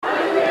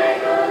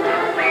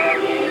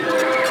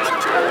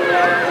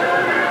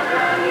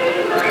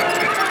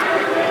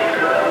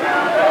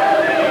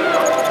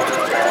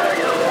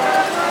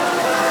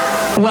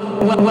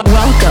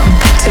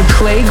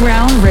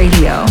Playground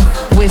Radio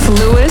with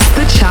Louis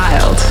the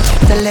Child.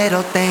 The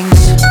little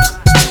things.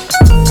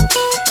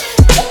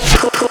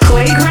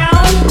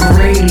 Playground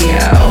Radio.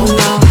 We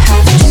all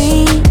have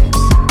dreams.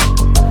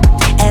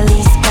 At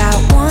least got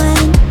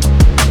one.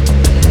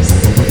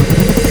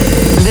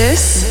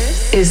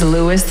 This is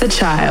Louis the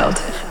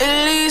Child.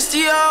 At least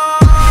you're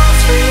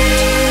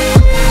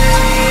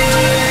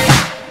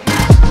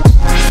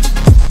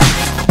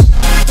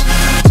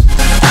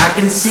I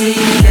can see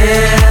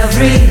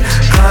every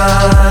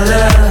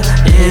color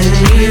in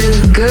you.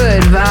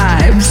 Good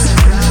vibes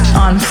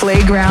on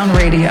Playground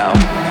Radio.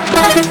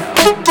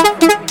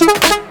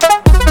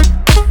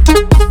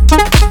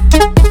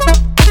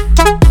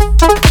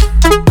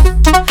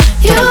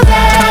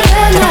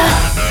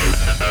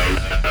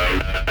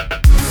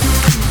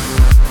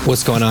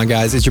 What's going on,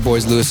 guys? It's your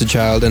boys Louis the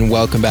Child, and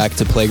welcome back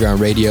to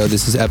Playground Radio.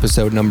 This is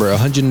episode number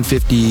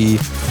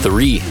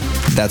 153.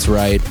 That's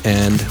right,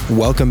 and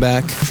welcome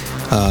back.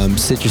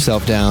 Sit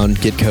yourself down,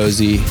 get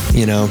cozy,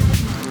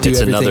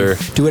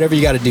 do whatever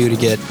you got to do to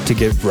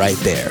get right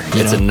there.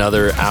 It's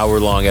another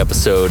hour-long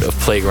episode of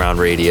Playground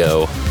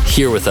Radio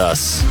here with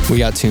us. We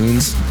got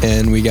tunes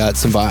and we got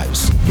some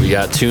vibes. We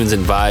got tunes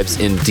and vibes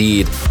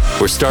indeed.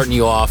 We're starting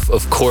you off,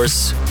 of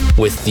course,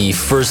 with the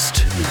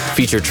first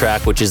feature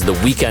track, which is the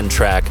weekend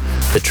track,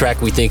 the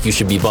track we think you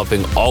should be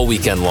bumping all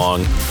weekend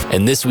long.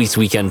 And this week's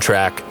weekend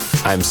track,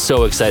 I'm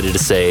so excited to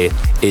say,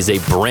 is a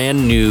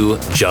brand new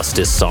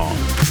Justice song.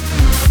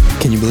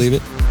 Can you believe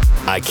it?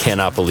 I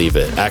cannot believe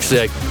it.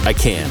 Actually, I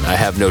can. I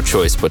have no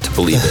choice but to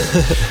believe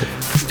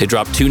it. They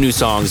dropped 2 new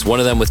songs, one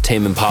of them with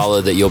Tame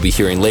Impala that you'll be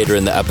hearing later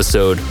in the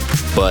episode,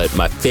 but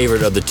my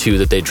favorite of the 2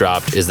 that they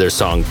dropped is their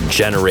song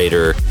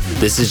Generator.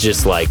 This is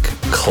just like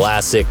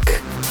classic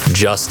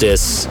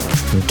Justice,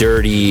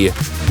 dirty,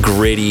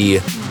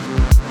 gritty,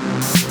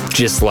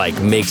 just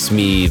like makes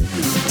me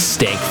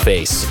stank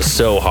face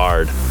so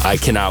hard. I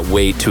cannot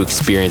wait to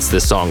experience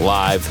this song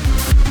live.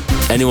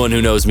 Anyone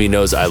who knows me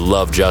knows I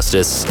love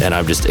Justice, and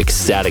I'm just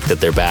ecstatic that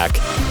they're back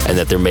and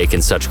that they're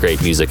making such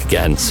great music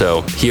again.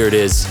 So here it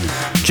is,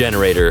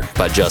 Generator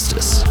by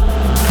Justice.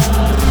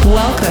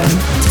 Welcome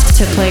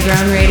to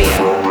Playground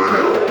Radio.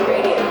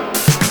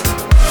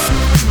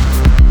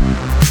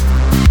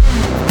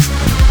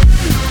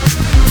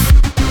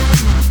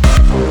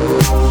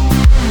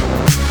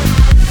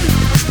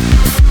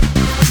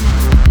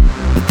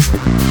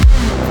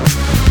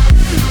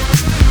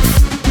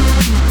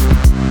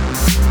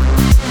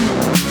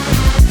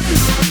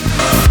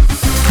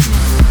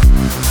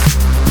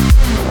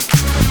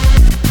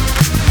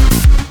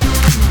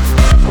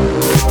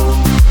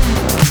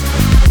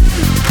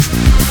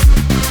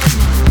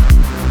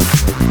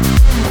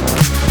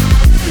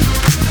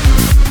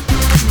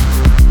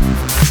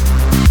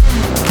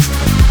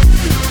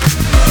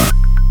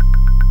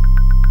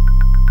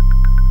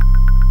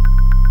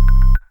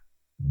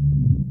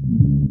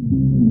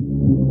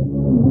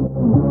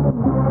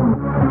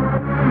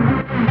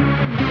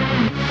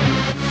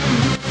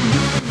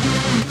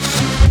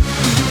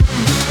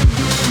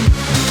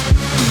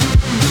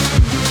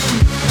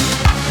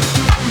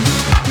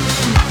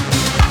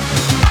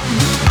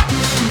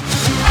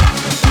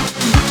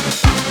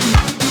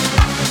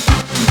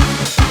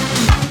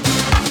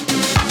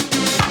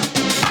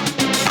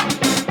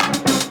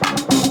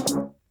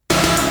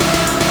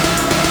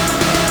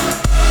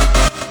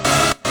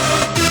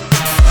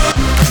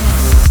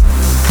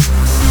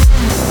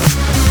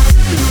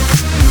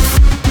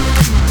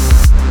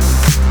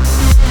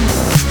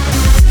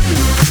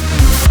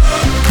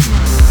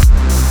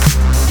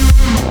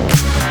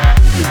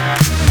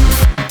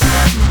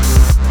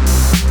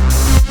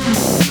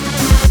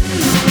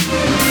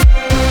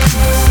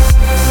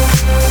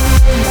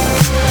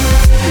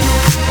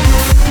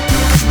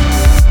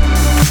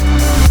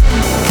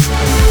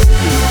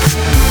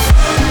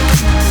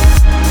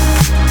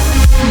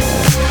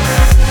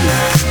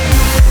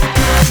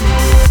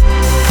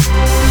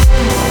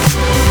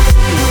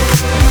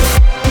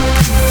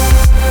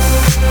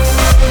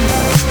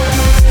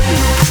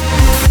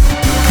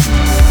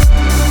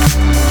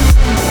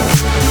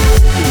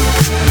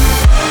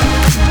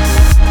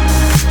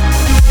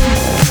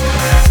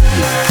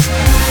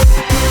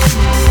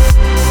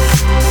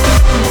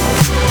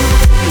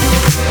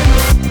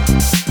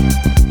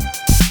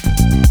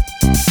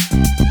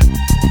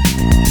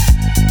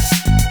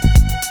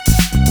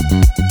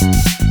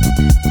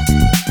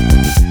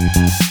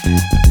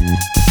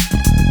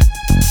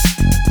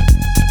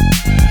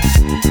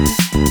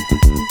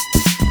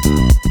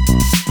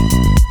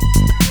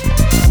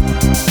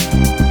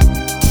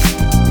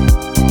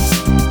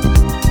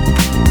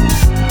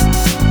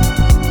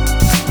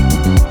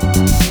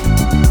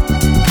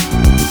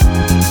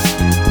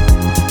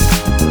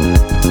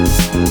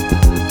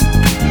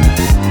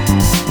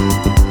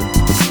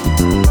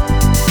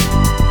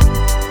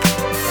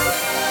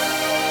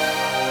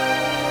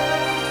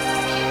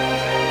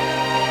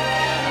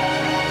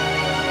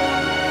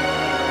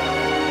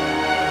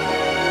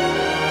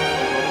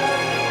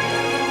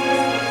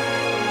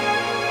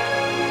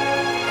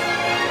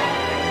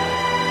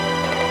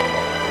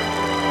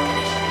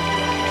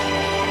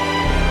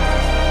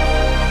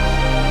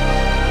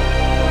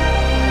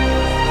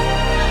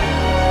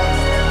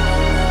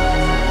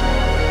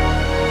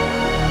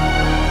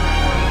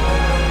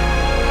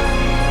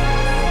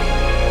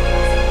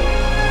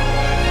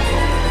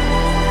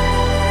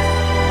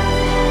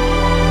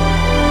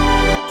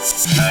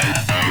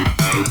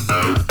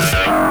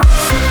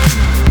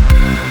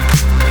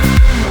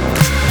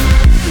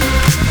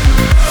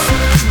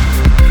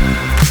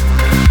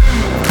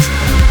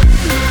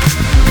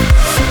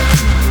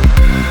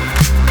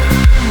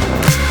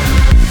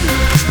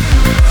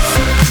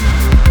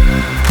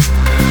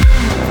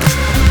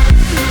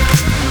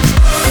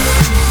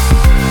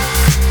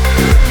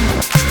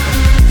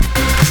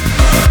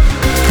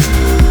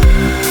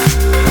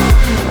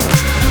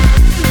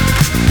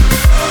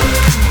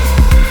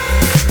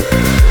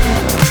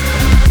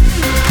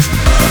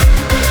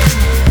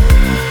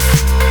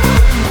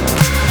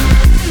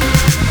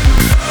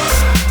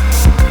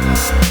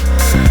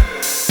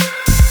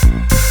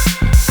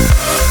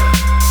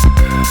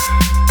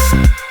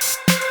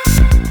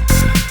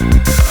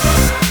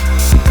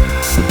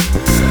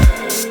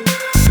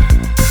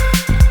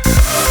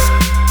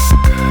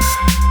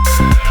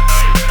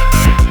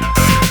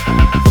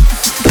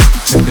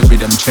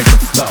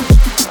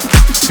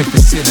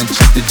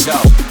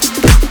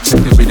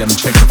 rhythm,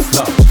 check the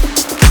flow.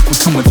 We're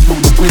coming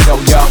through the window,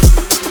 yo.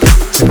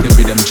 Check the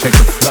rhythm, check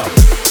the flow.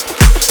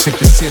 Check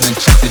the ceiling,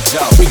 check the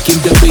dough. Freaking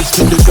the bass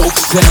from the dope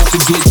sound. To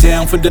get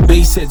down for the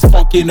bass heads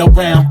funkin'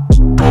 around.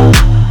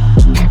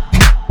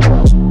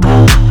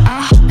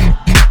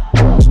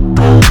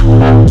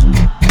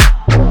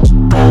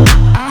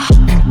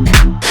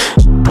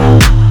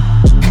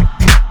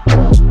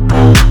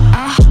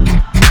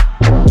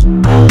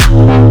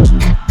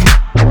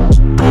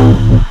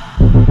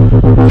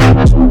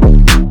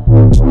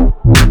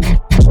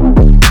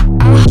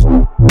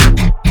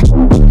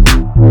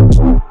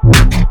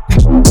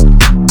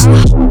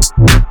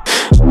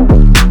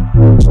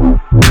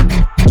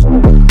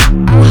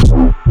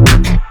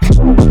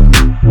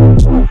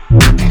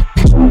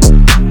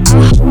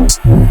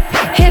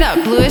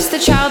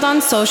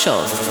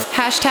 Socials.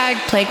 Hashtag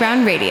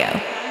Playground Radio.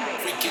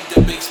 Freaking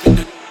the basement,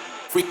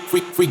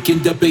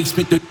 freaking the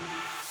basement,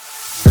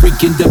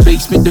 freaking the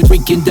basement,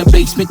 freaking the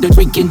basement,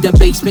 freaking the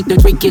basement,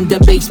 freaking the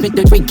basement,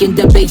 freaking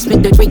the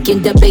basement,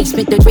 freaking the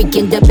basement,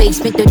 freaking the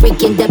basement,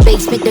 freaking the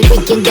basement,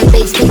 freaking the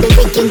basement,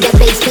 freaking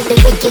the basement,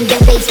 freaking the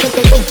basement,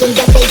 freaking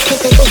the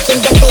basement,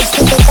 freaking the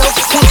basement, the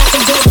folks have to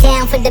get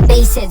down for the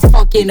basses,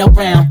 fucking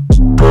around.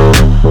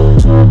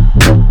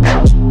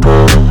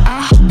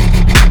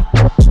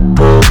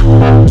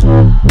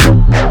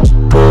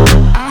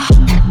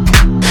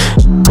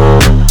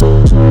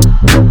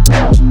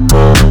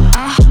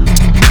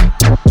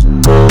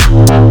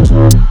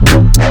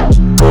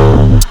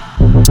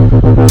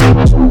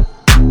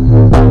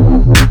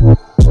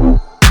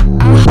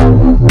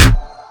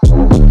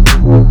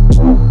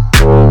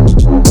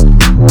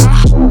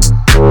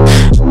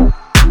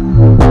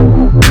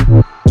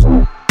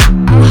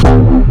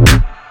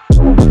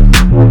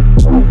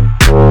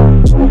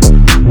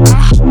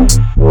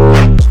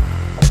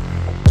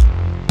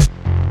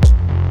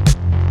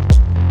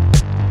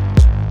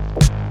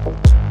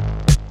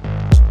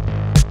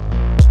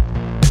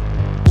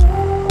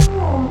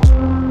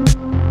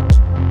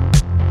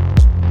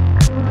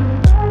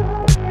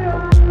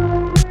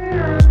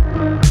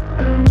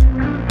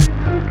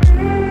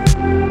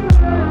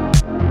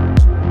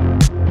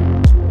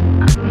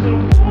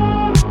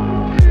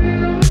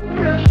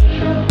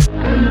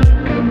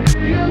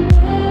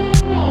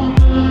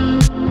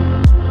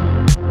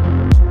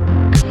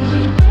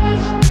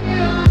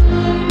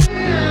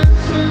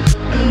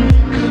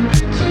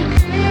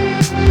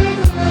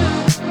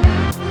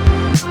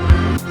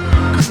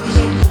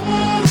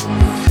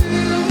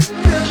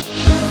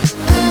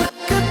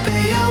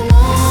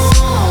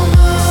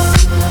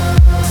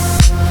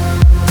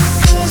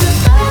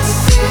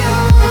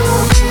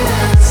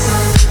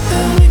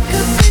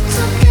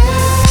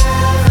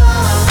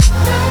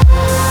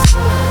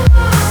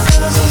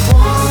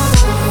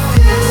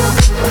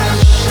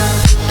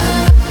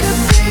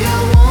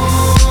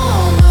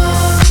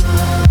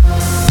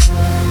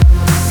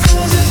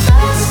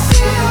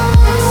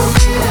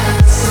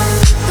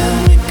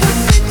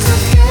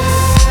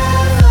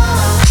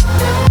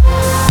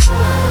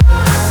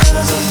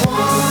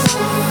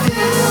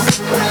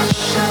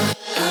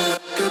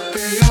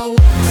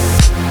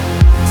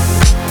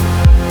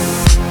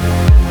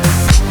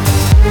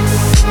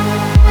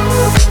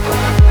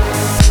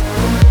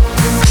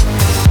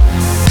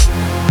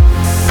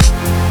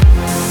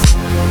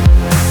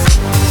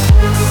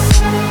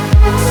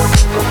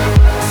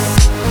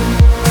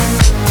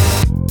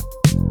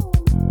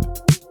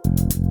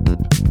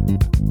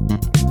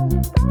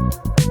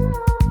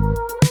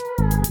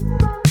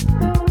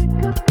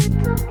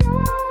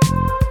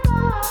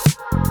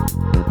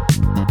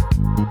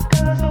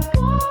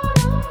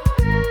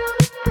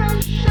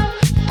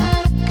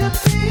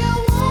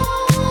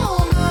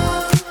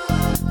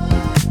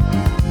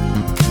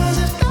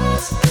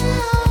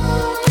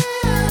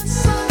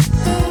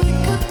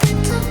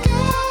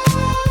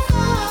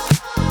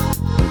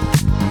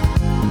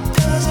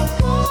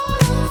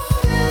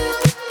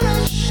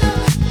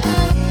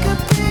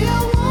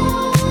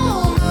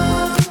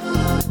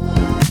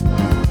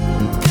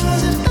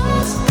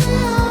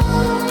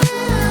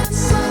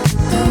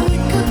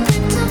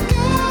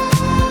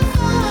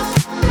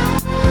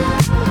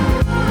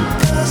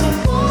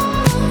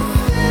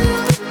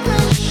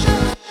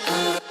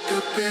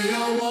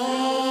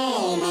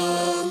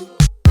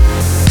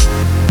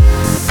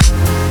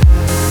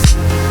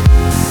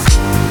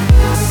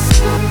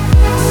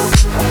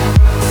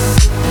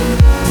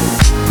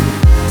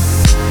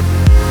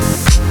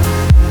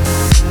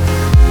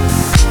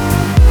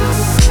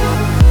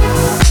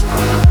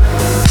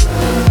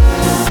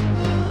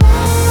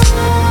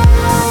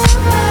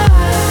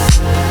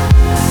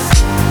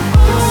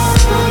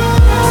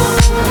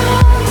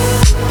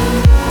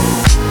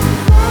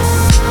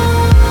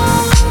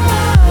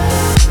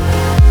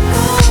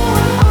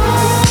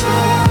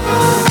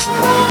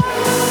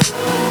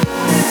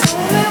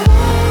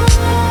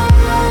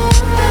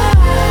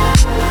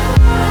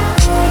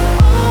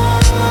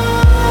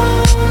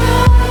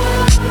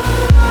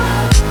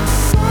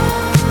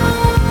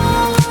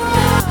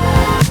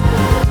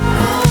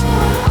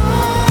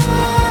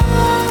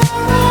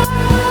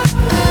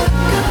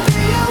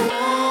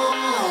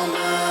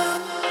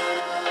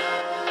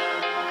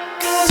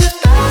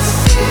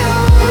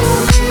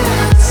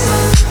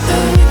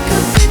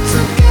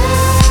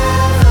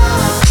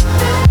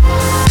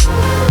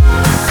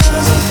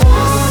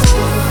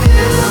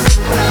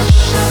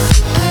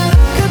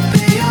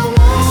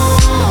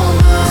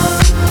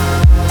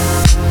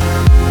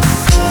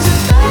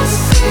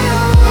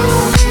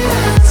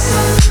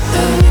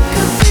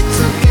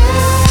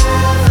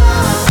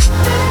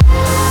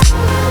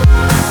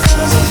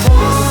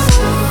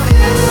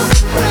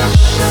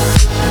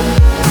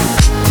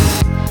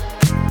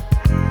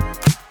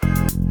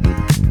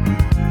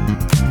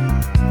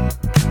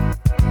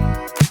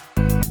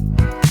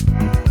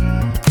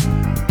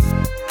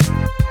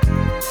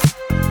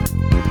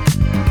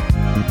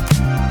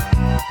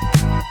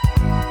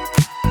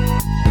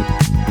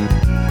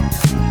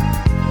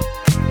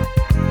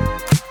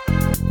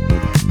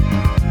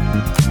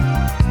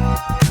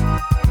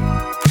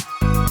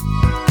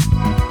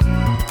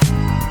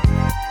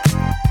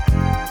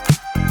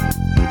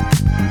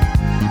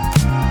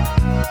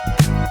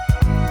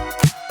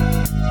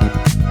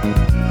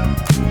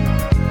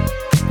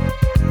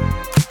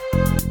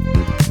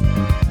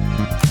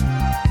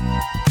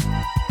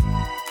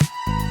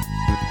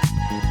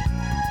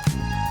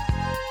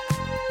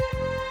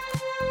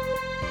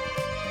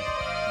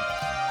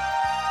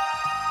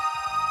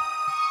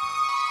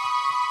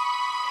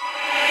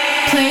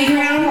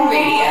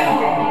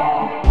 Radio.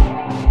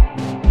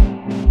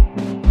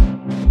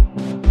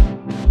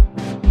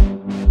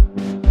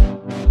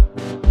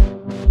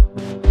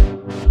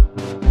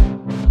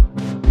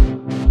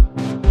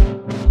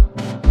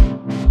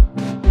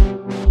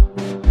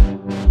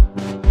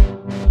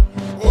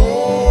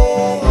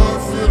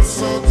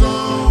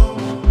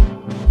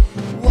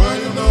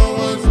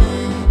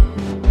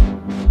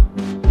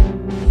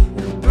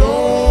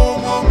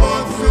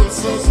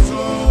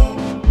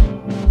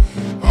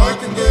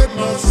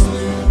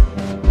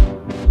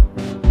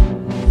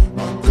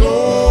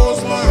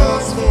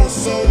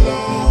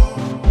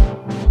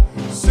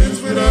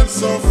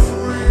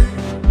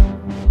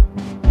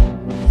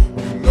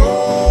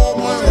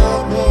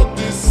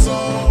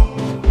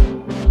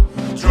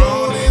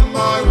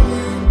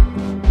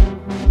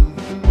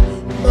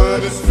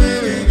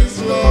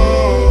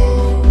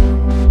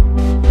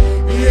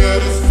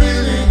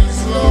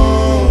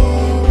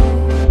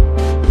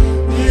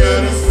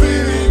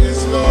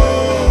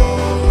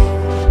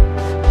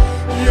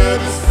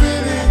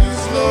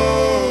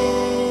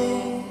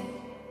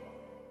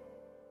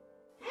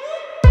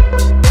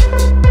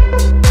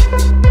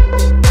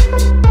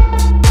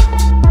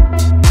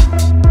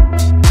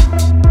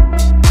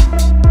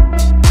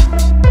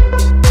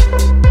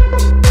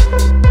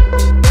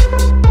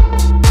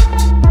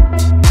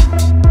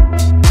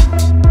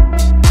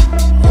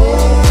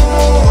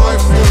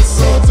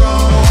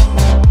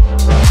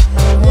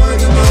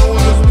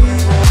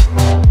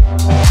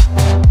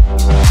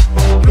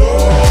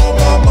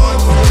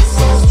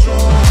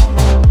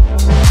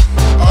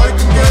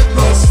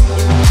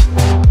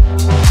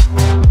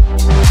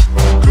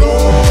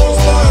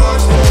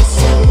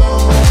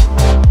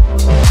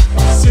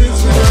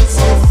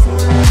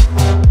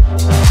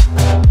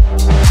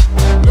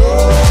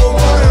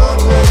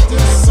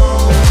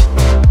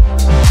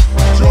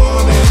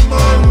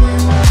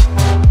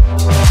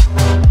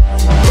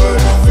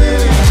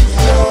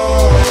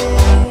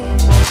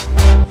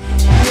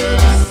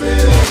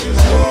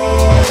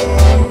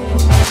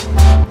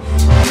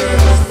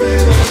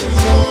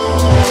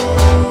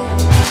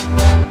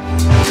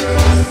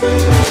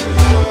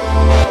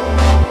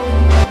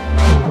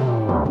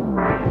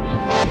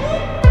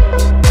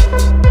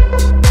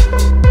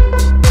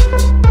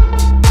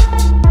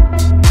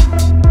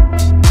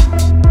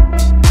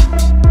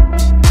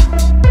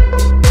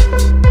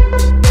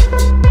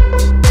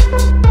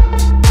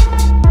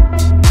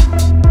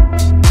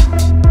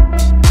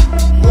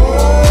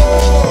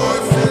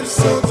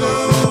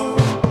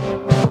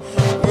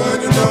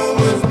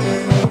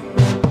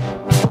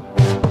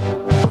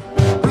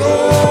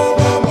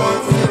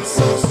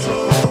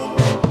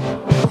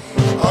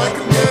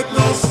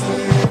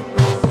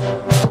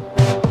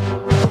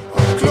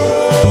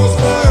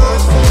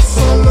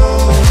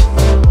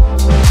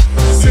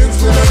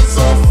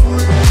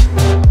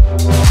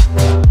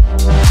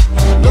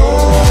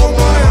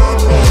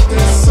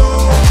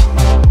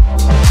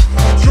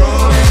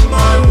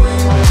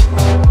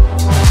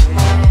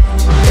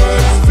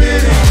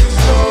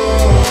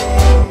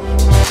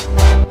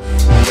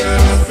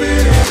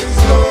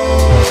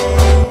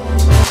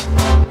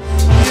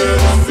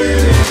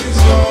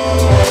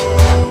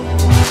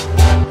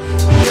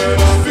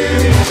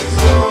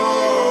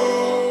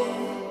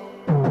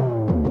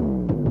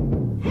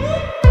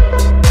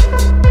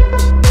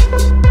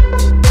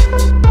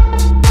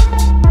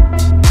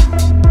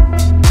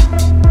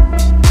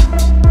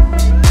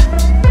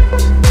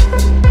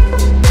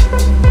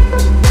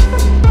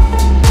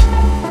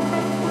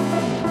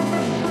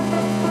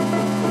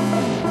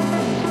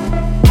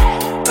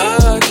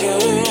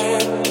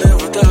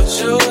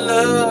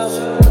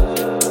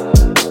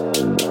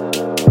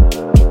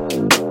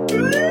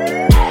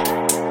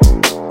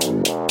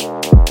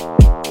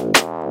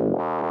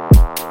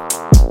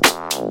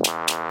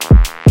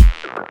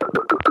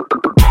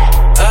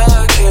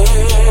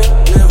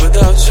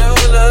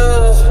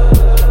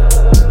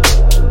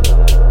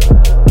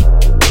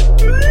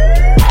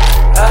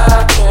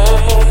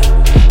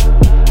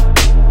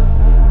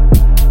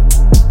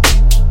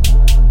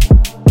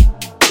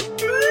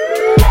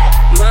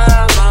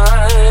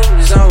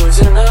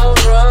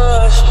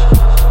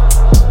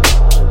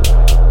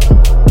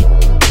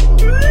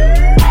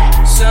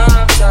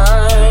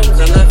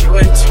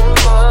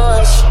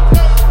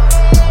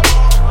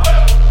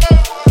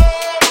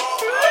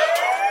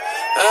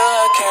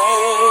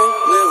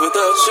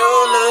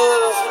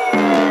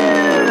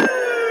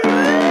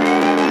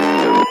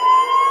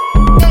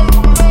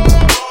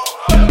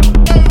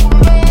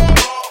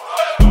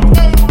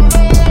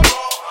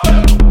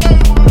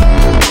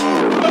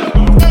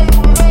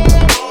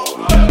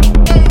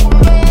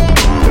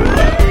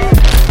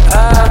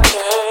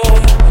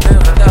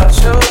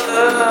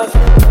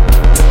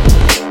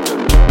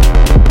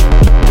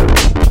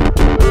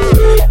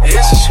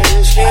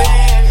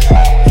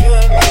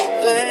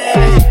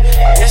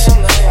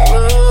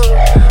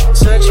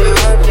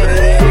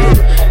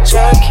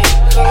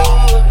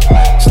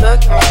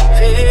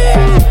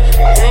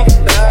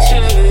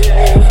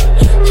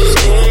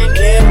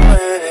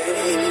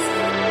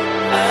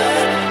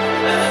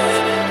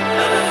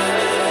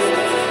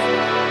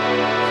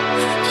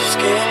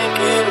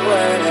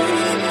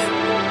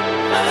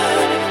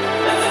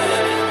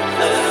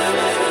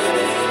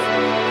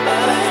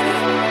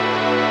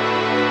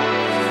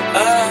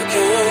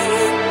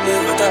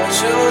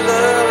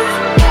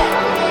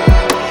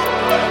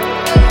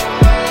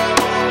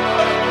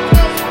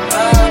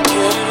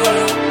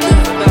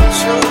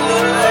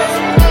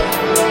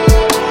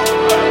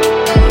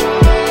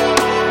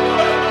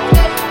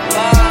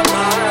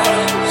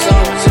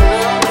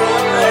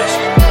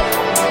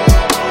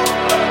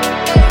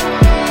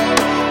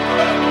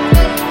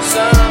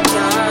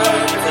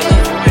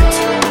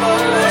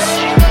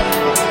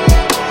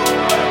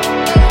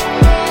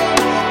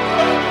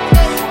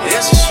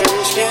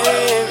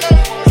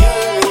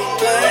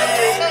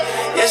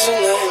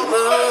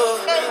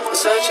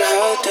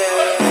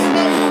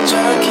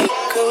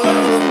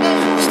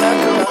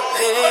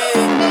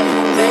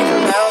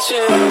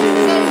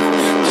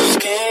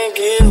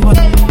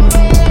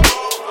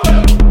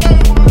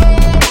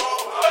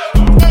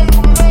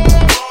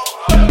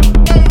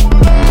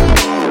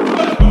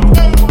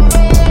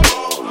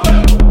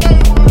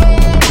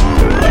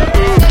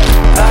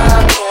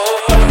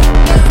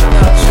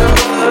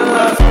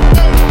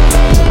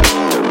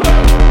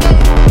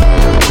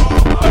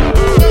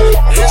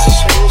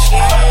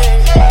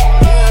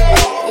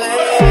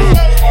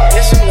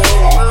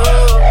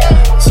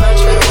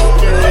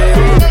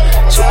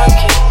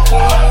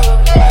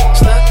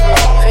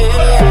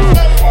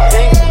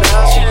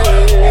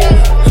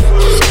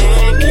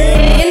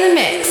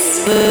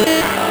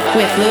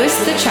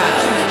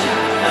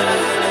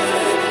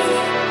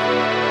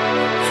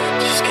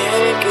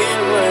 can't get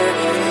away.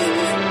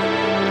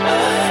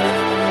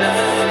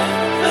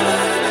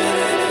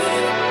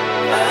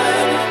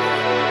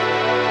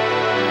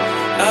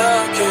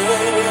 I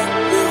can't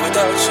live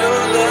without your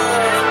love.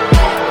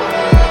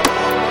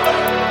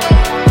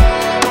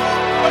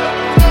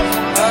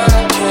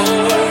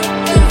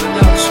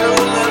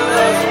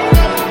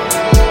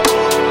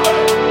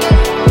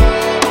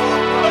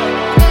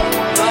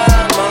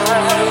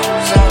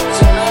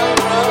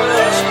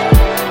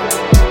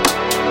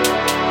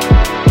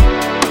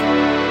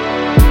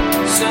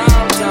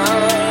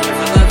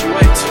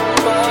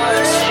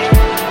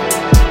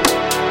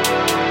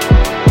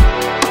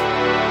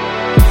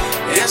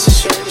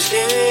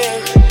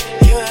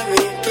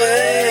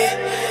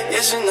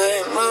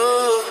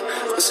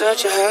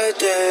 Such a hard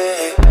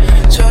day,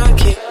 try to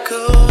keep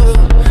cool,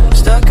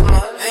 stuck in my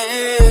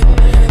head,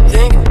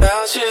 think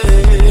about you,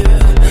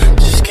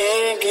 just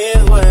can't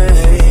get away.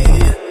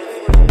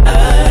 I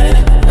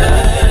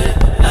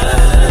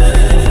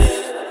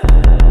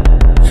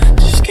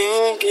just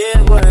can't get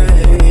away.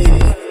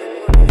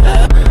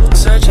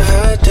 Such a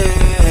hard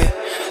day,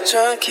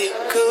 try to keep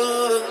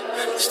cool,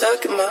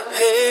 stuck in my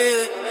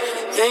head,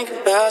 think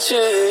about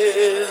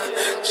you,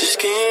 just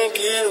can't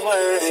get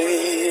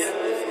away.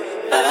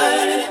 I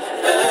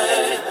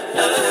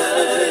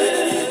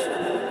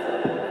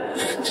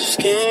just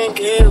can't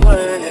get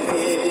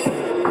away.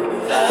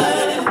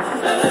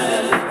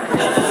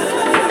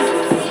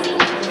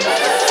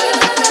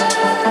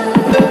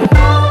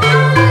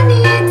 I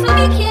need to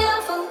be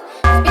careful,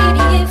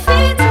 baby, it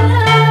fits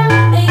love,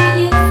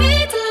 baby, it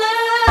fits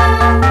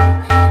love.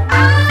 I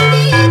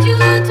need you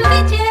to be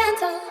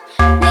gentle,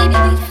 maybe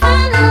we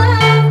find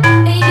love,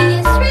 baby,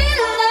 it's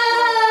real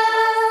love.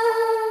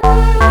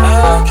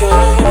 I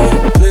can't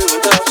live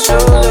without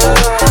your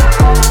love.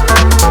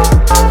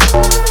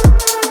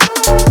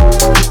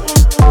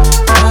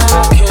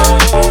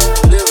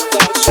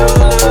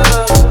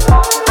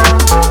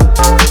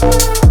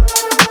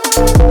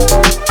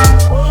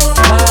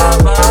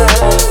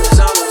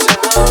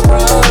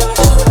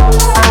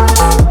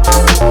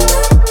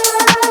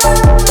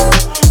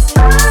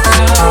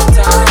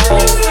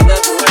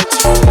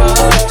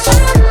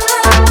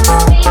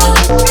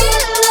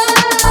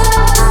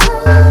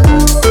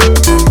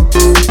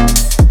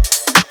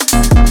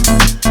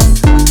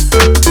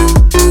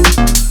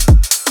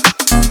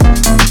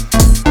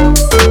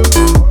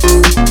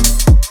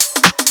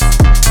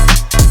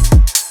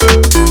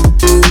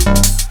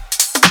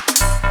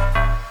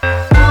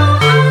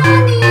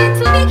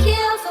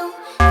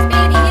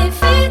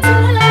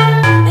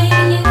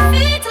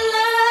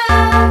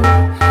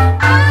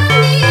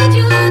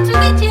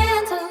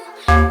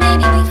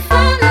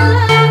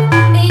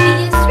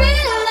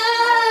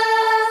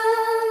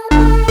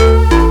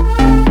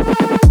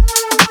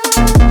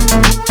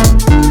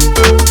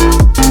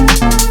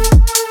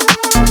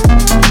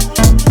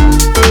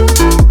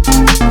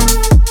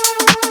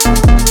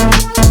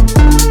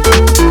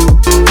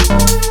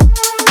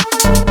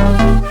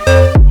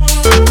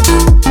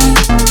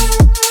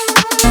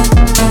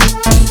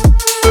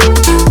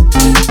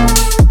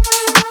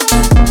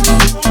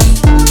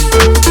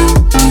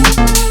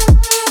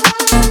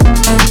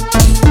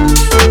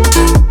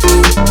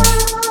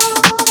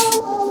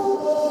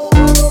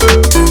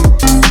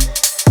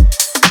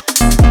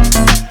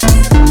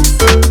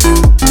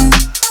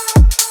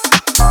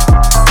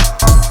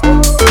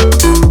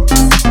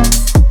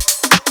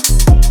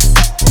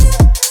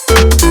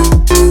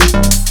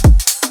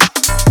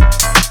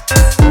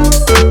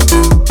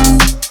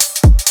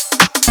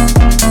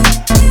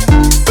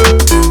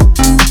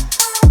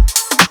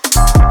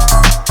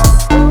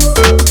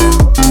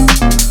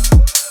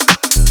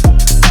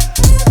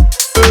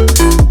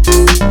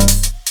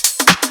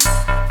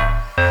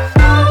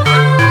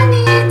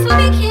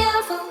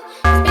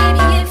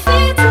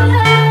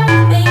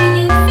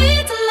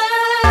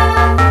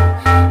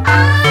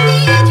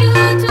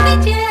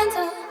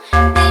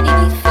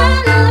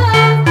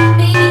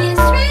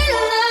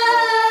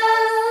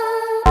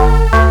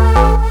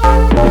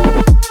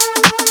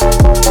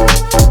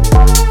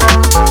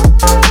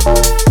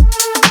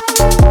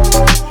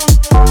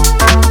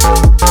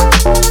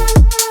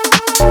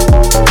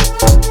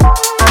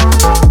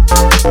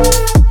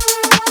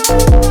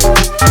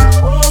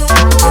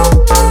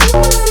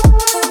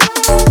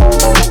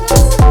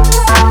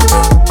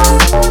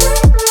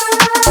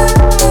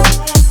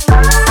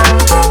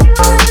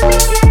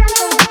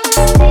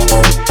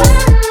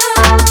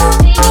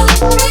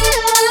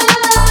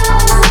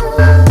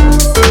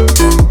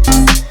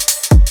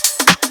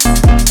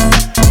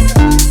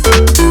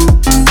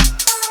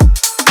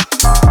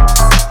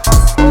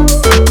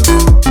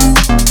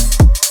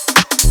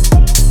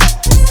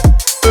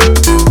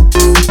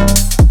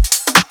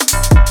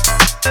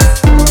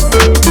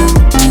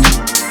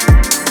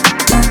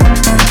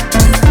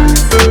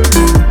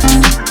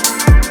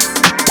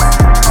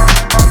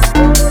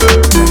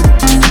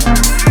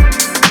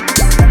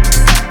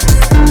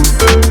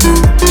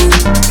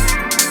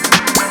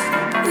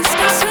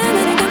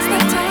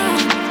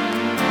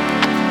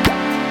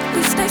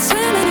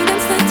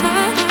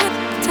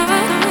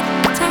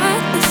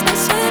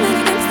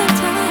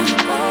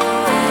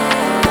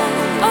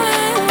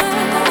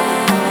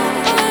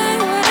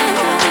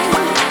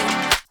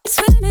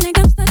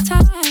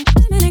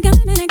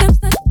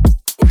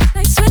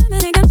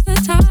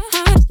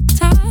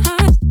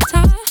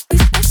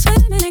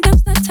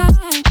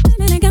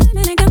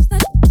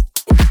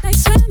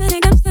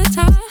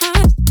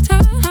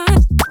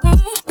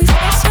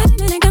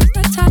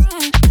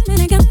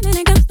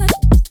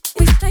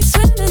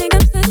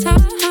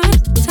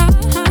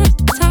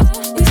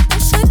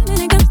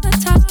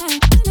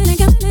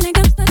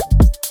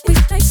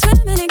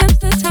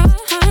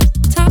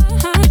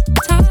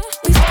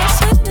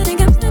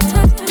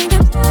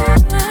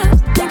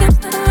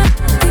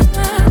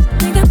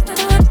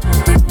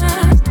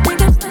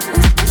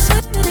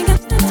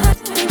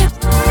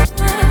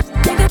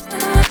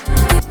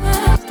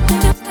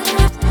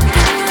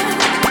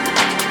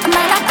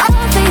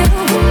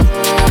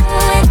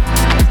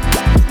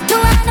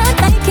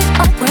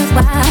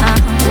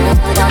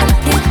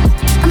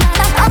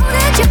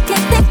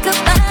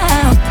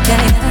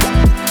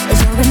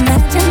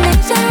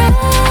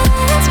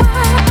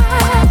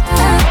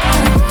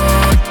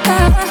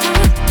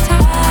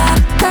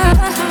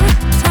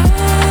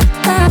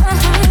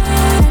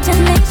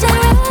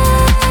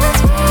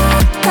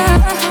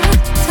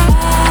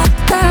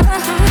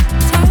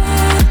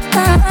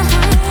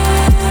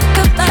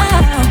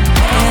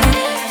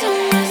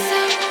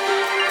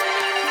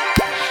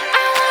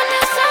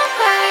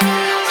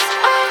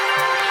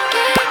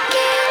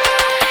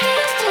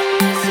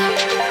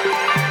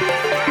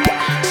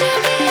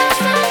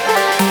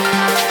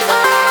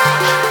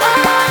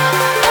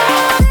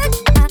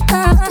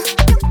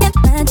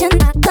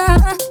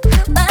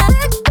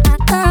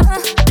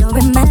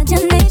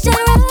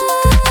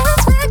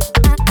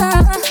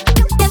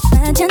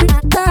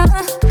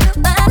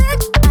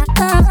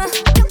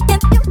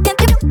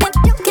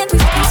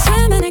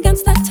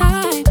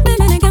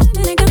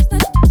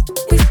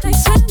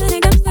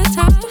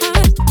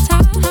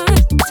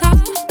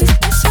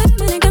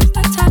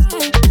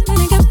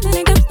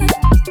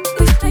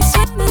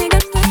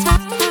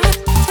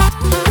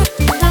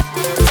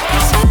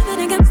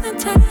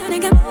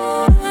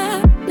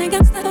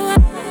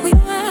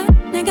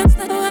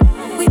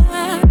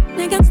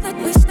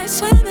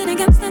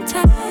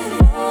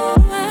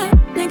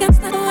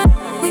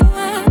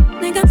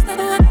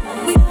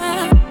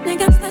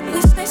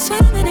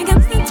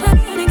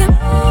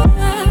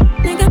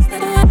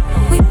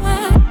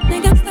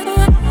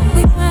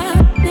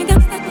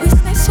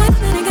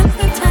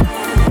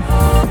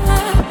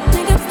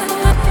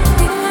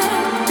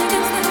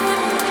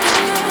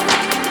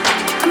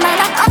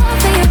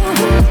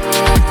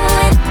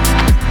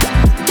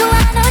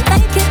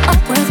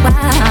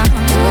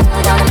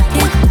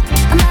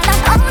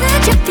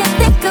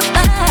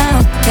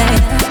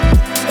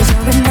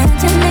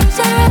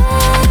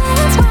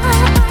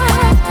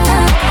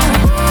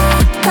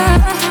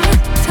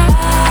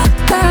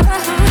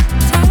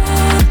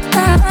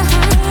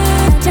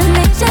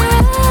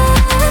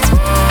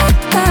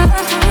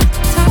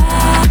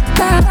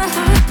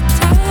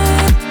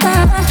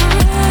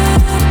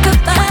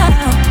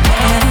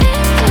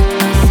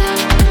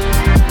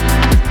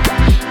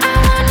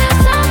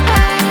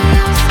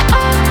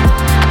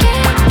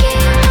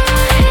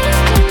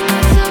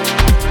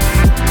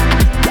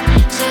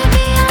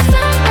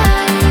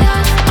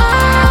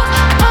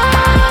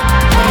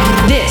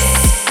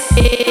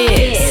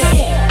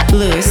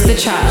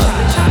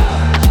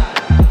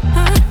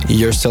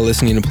 You're still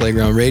listening to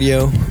Playground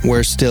Radio.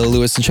 We're still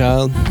Louis the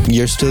Child.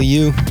 You're still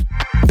you,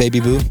 baby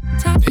boo.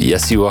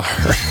 Yes, you are.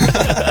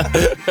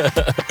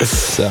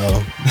 So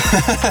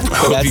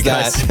Hope you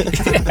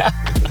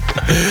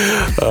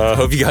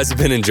guys have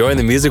been enjoying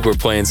the music we're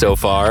playing so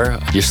far.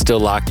 You're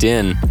still locked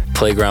in.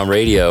 Playground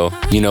Radio.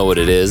 You know what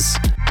it is.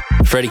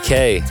 Freddie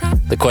K,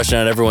 the question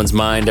on everyone's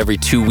mind every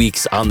 2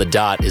 weeks on the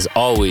dot is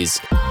always,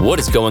 what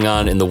is going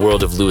on in the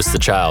world of Louis the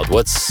Child?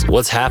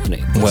 What's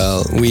happening?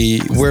 Well,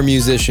 we're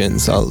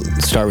musicians. I'll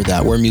start with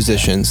that. We're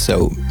musicians,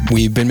 so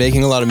we've been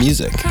making a lot of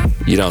music.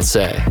 You don't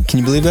say. Can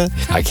you believe that?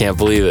 I can't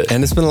believe it.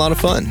 And it's been a lot of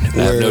fun.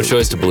 I have no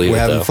choice to believe it, We're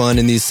having though. fun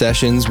in these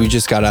sessions. We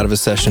just got out of a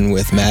session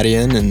with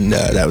Madian, and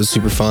that was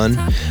super fun.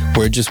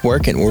 We're just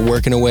working. We're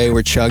working away.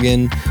 We're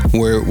chugging.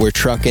 We're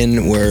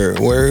trucking.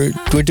 We're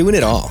doing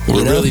it all.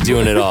 We're really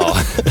doing it all.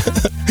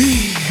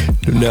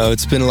 No,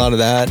 it's been a lot of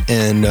that,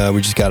 and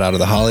we just got out of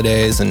the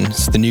holidays, and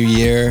it's the new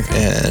year,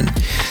 and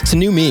it's a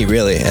new me,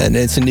 really, and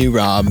it's a new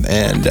Rob,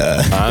 and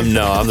I'm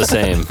the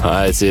same.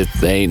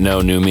 It ain't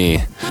no new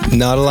me.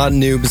 not a lot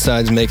new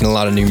besides making a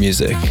lot of new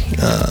music.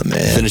 And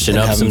Finishing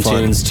and up some having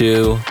fun. tunes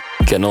too.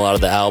 Getting a lot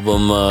of the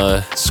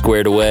album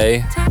squared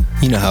away.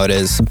 You know how it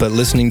is, but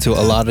listening to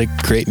a lot of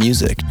great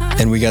music,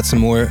 and we got some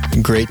more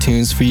great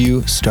tunes for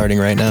you starting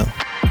right now.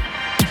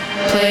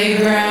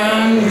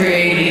 Playground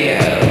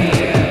Radio.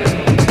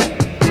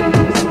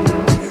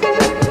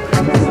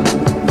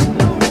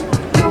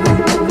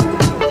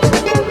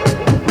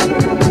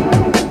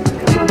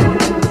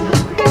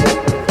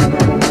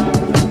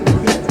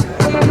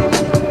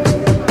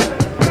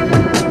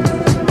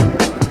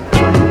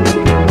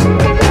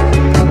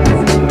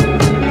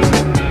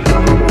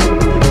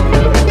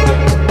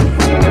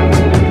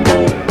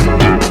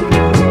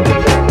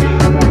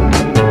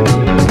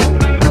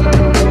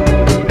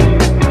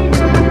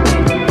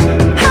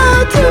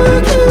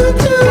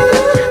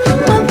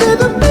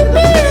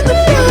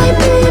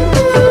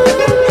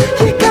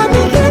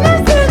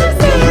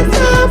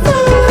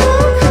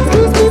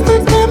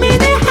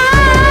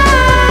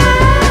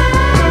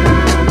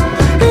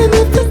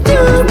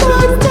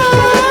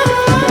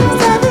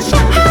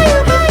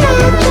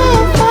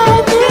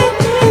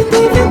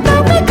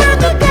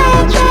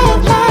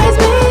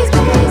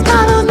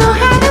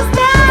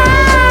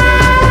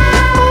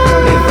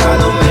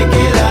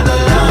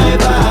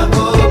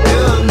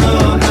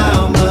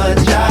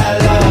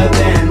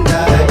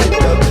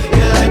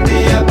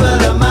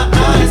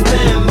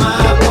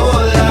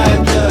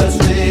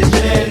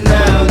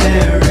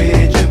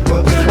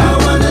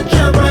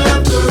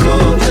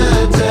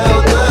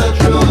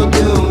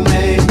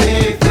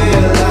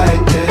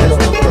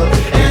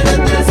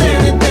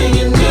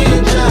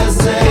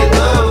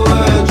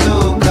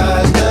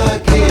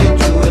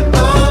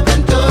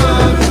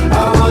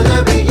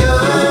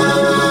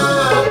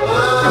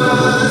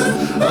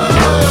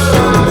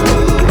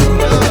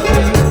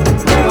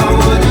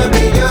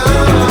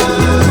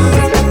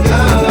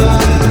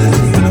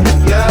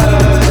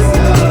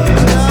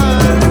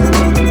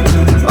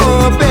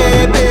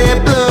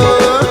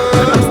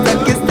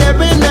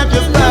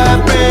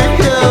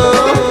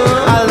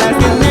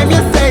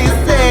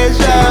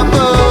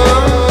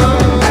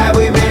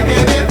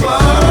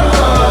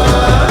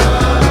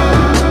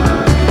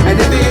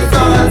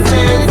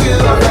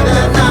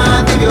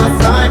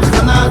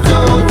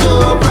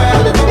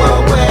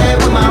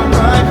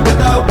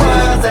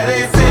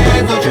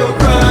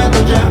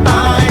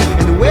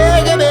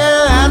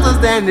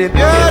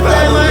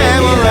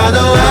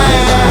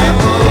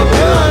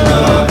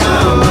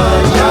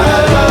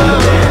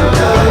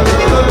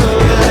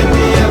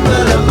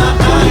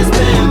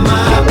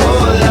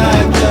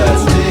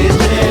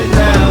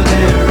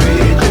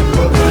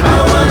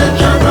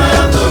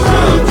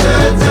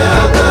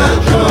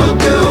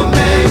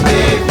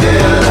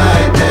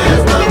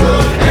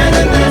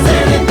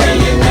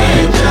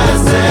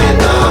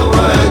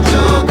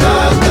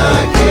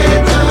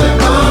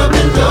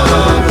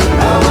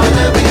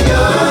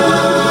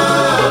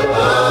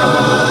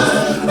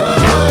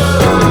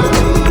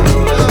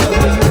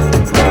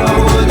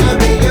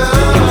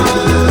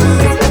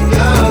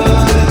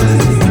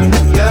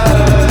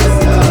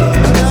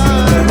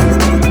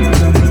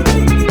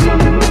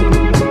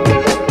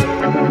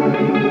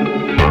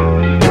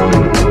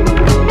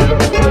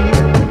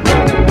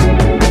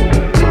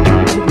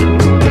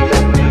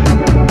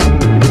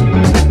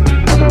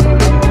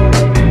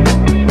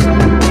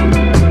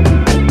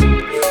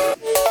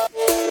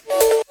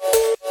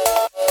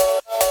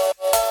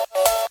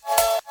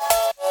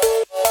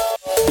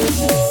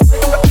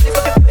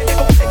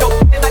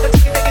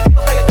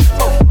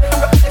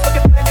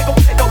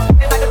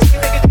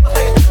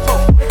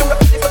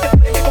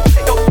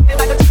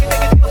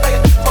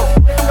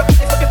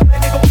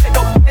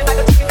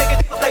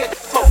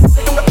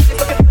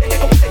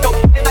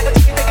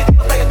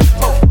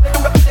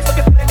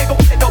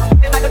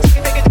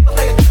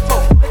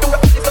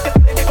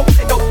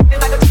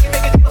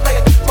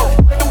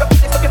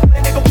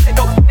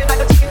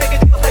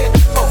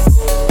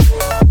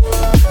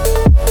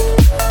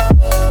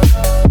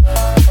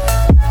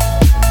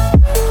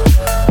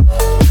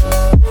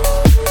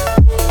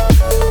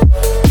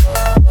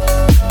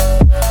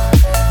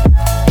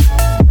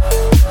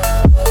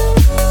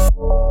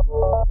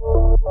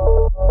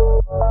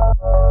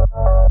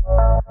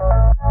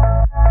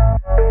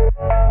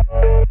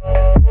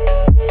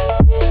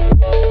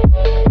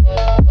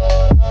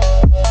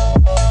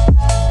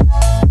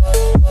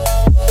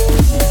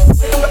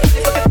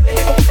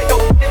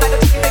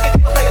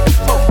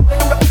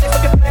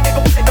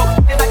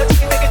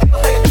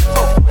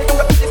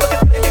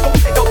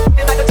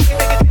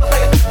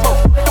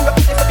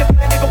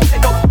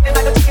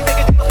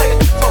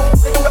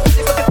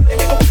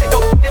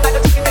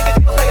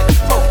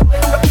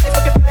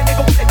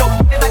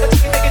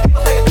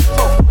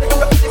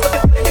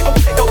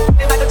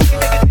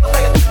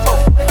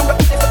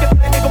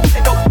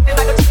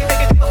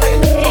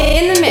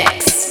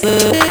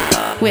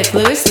 with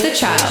Louis the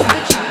Child.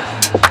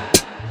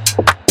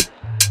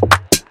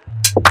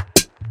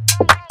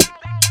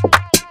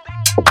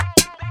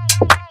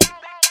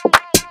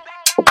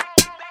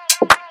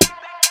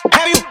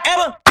 Have you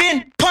ever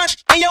been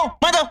punched in your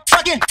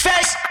motherfucking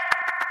face?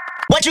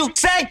 What you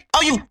say?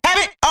 Oh, you have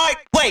it? Alright,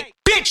 wait,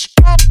 bitch!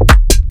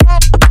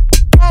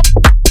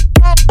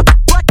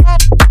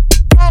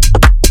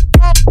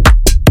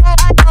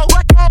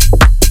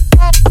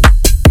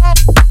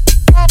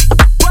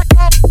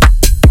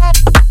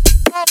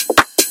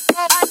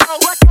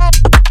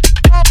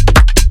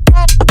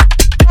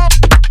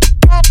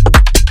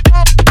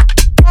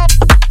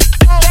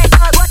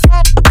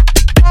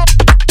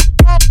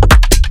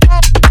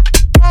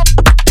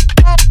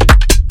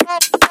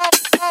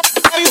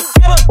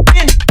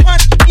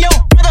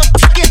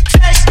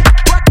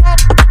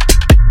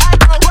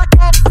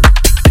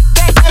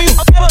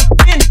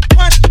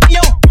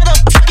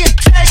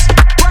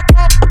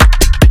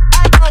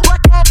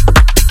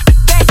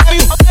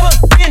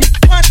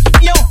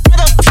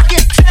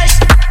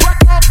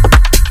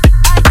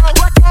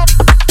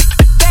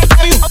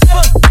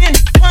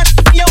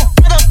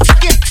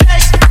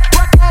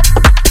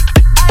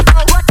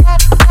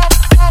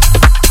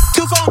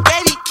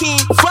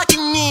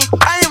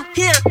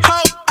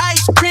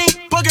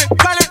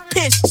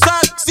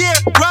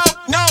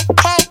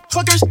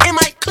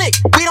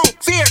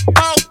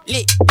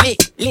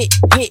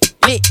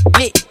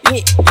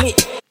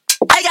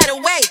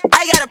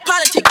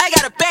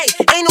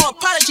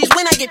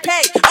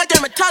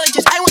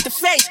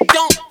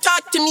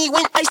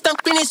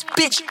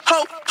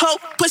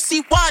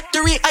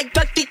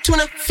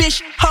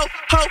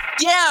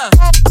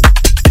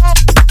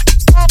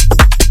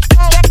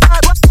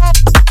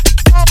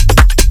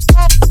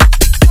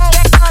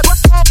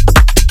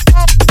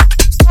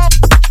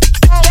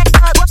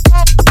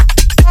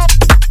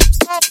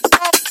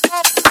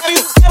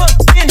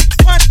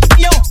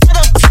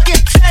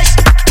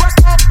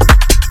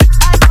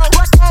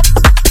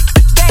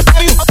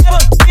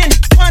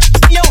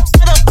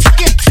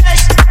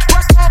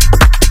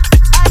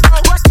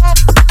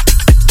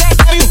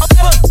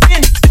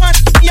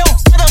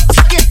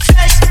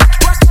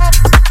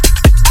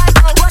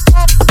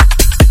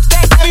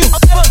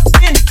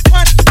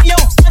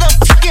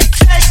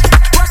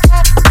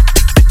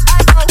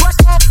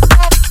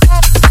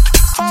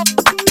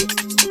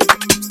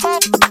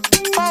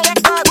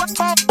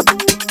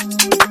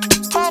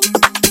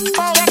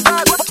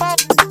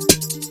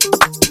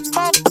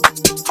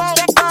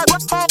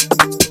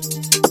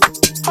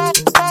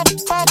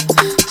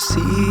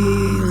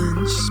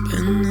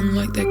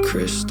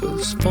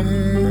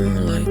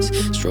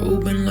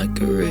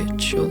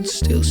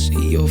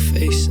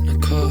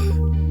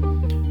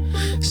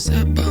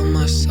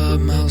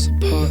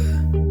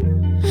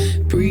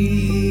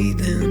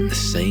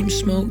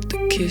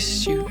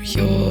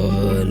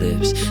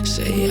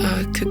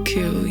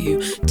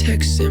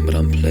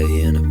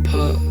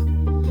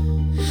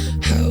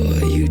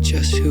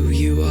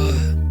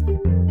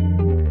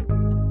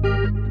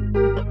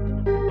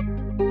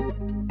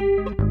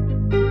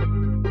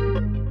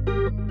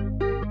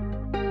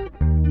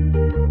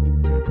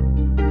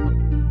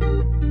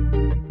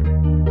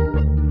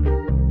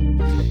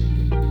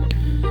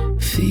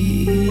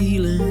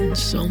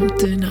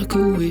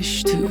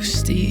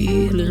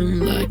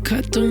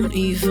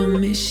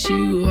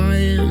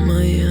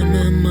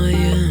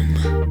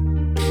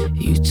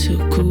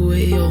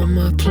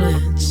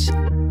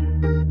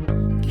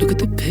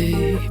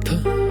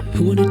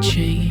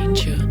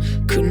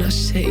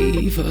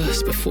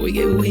 Before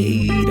you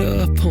wait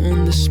up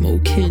on the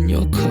smoke in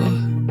your car,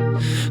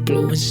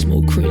 blowing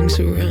smoke rings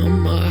around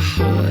my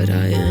heart.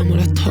 I am what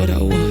I thought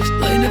I was.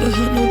 I never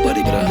hurt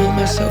nobody, but I hurt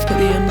myself by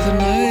the end of the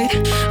night.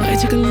 I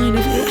took a line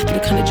of it, but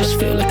it kinda just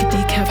felt like a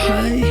decaf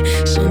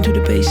high. Son to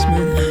the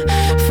basement,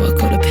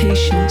 fuck all the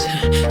patience.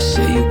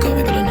 Say you got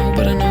me, but I know,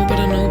 but I know, but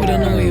I know, but I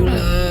know you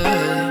lie.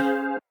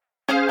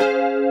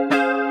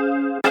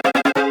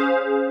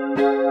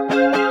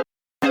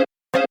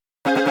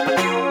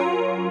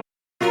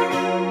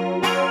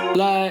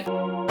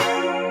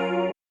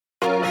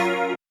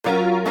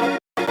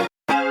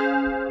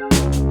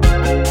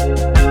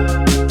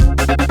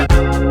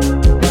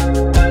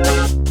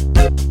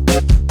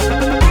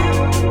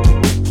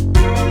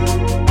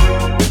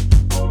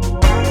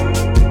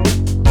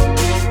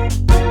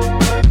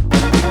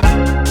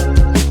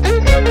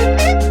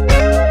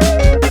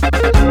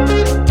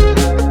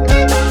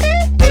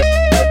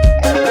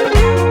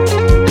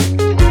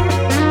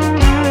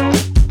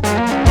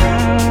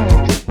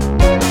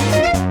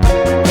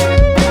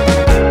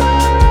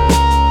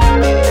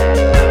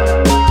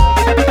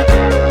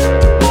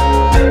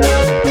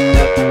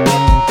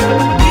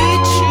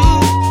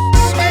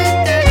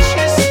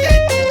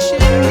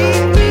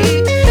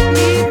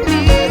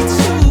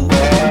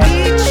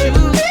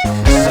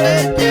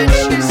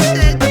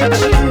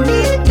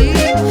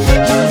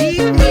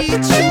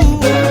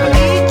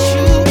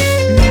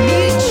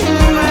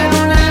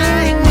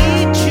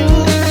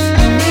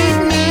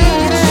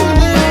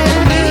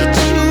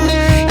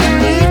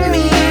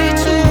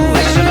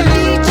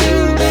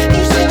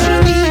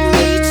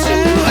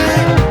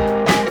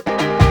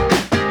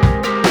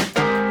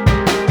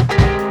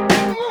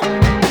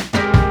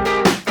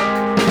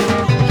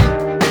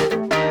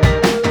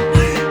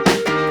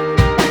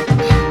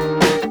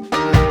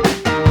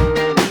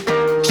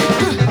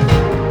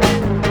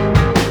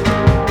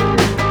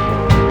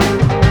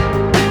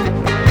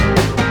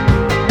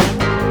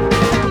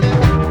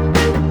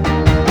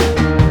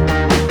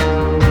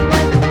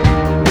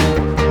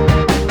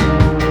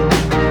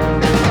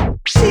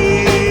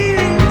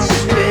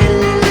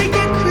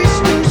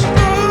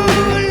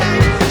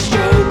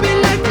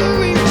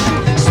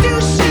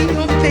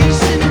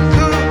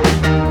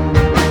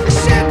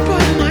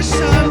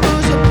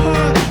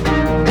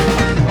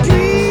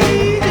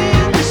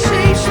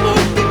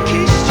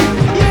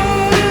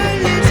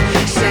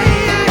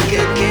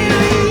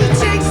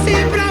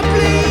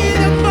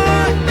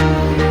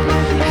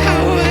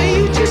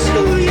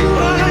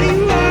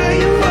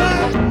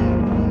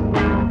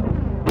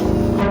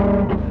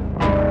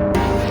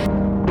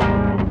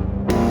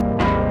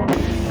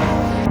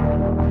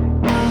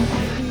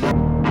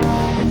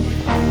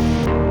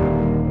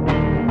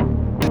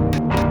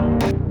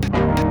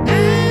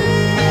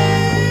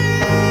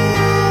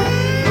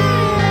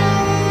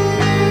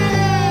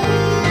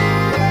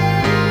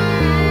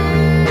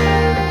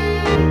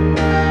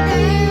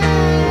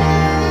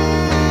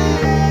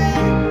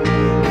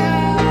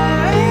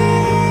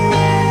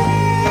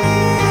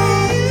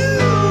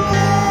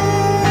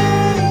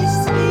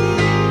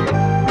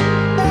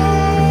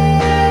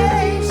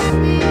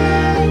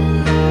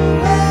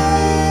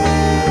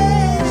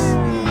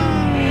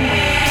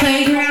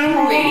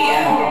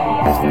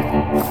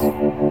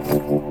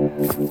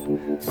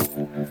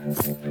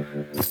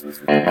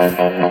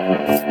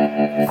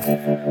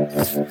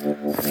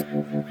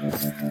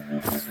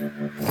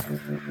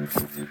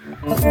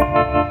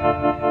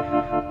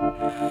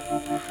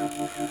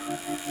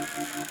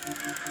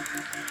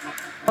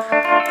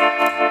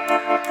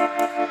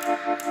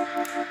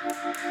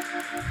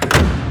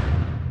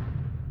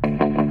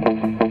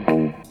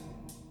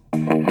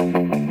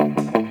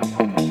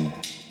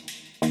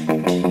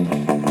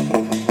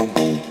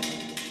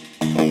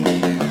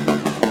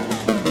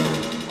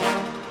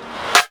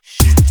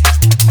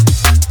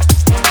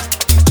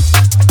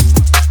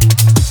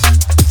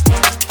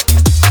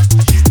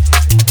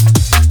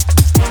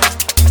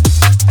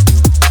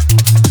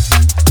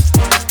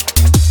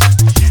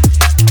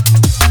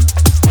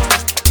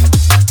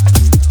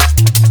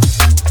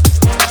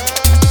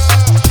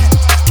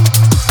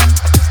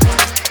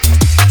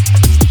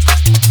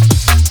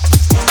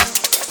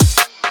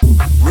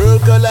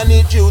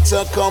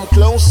 To come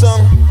closer,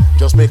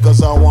 just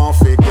because I want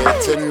to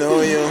get to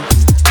know you.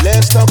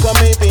 Let's talk or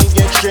maybe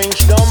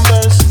exchange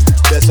numbers.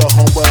 There's a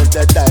homework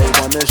that I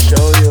wanna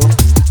show you.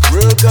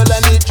 Real girl, I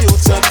need you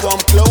to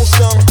come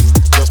closer,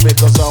 just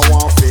because I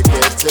want to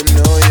get to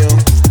know you.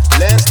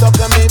 Let's talk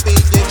or maybe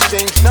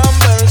exchange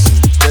numbers.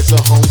 There's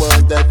a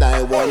homework that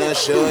I wanna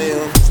show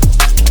you.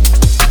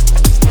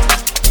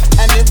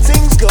 And if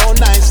things go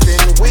nice,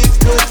 then we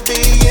could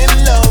be in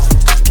love.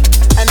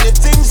 And if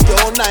things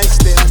go nice,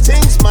 then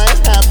things might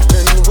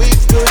happen. We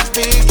could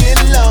be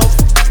in love.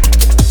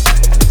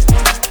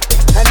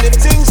 And if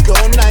things go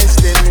nice,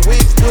 then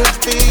we could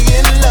be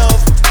in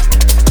love.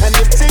 And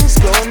if things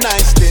go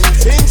nice, then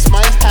things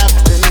might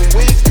happen.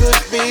 We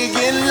could be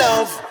in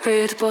love.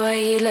 Rude boy,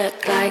 you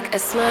look like a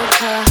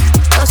smoker.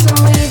 Got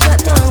some weed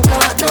but don't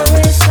got no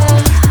razor.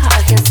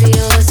 I can see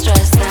all the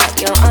stress that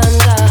you're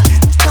under.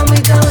 Can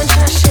we go and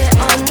trash it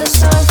on the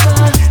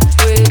sofa?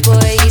 Rude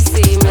boy, you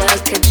seem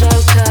like a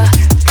joker.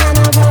 Can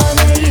I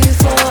bother you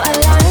for a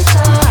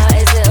lighter?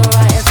 Is it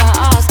alright if I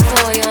ask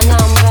for your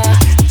number?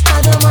 I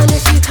don't mind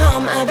if you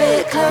come a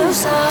bit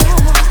closer.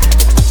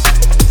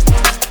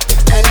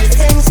 And if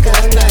things go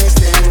nice,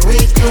 then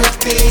we could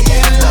be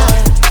in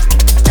love.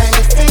 And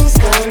if things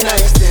go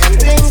nice, then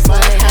things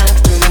might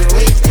happen.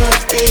 We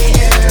could be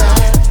in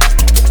love.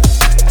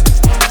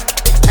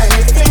 And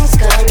if things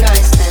go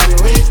nice, then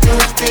we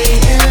could be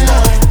in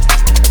love.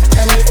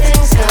 And if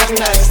things go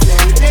nice,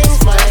 then things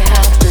might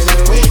happen.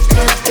 We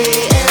could be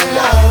in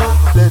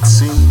love. Let's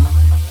see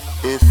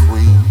if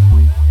we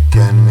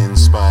can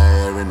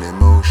inspire an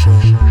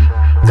emotion.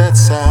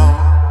 That's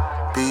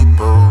how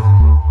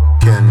people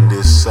can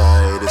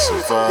decide to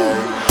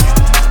survive.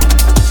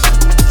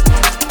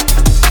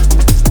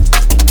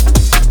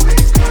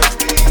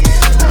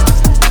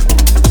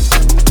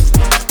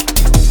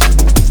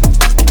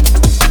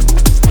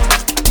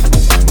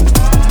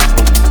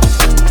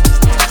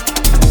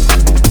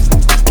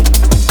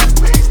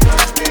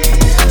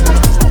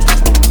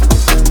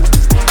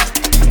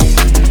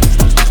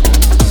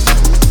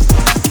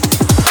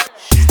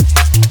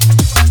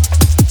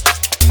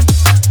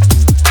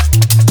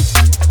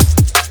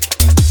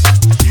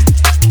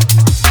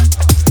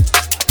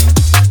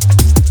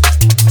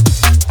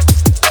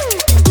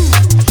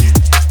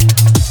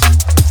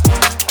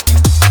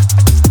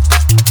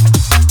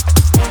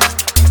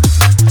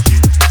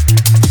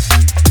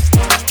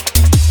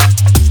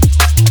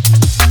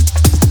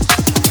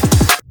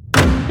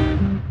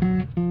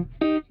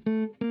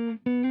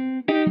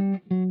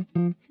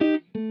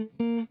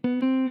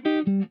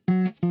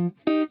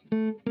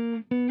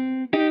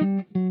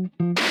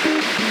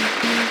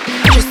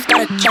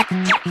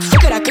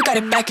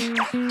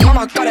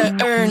 Mama gotta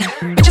earn,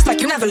 but just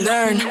like you never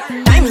learn.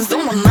 Diamonds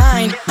on my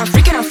mind, I'm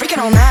freaking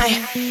all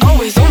night.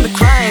 Always on the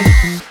grind,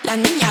 la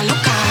niña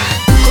loca.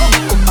 Coba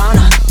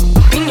cubana,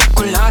 piña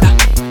colada,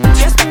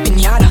 fiesta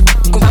piñada,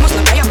 cubamos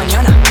la playa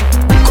mañana.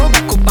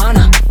 Coba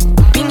cubana,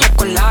 piña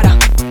colada,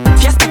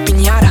 fiesta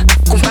piñada,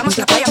 cubamos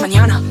la playa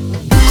mañana.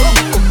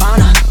 Coba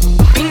cubana,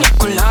 piña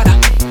colada,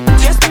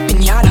 fiesta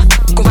piñada,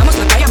 cubamos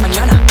la playa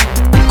mañana.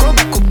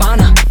 Coba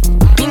cubana,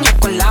 piña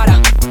colada,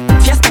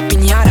 fiesta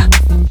piñada,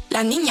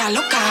 la niña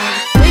loca.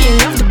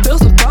 Paying off the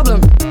bills, no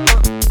problem.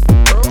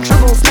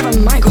 Troubles never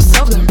mind, go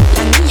solve them.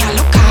 La niña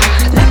loca.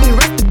 Let me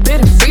rest a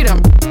bit in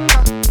freedom.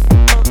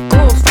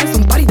 Go find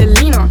somebody to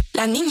lean on.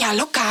 La niña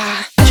loca.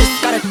 I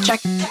just gotta check.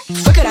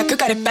 Fuck it, I could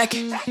got it back.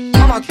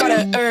 Mama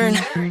gotta earn.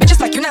 But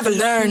just like you never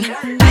learn.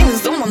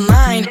 Diamonds on my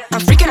mind.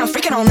 I'm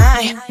freaking all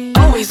night.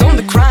 Always on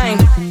the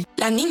grind.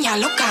 La niña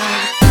loca.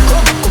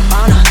 Coba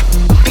cubana.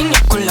 Piña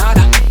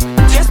colada.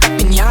 Fiesta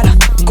piñada.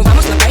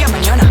 Cubamos la playa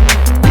mañana.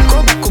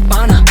 Coba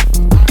cubana.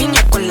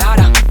 Piña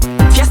colada.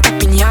 Fiesta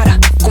piñada.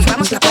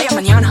 Cubamos la playa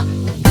mañana.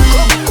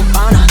 Coba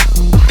cubana.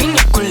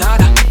 Piña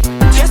colada.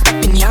 Fiesta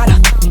piñada.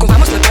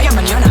 Cubamos la playa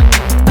mañana.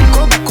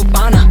 Coba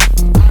cubana.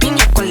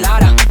 Piña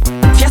colada.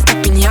 Fiesta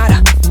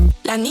piñada.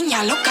 La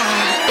niña loca.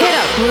 Hit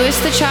up Louis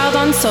the Child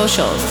on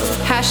socials.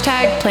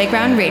 Hashtag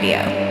Playground Radio.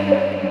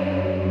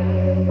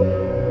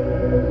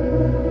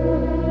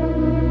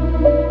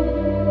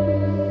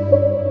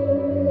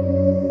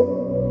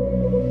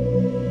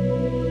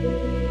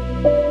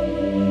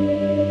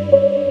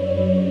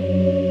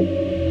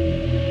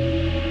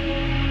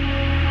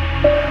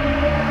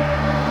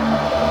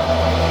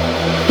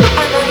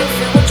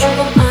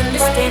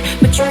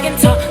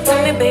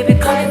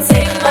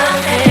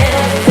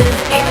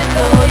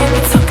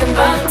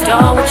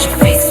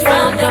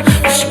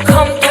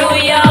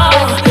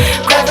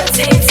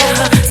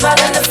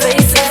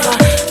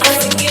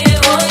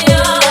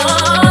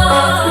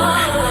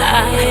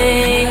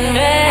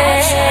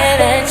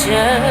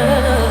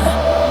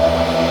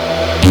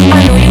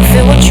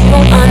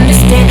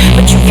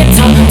 can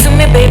talk to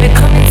me, baby,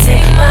 come and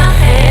take my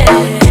hand.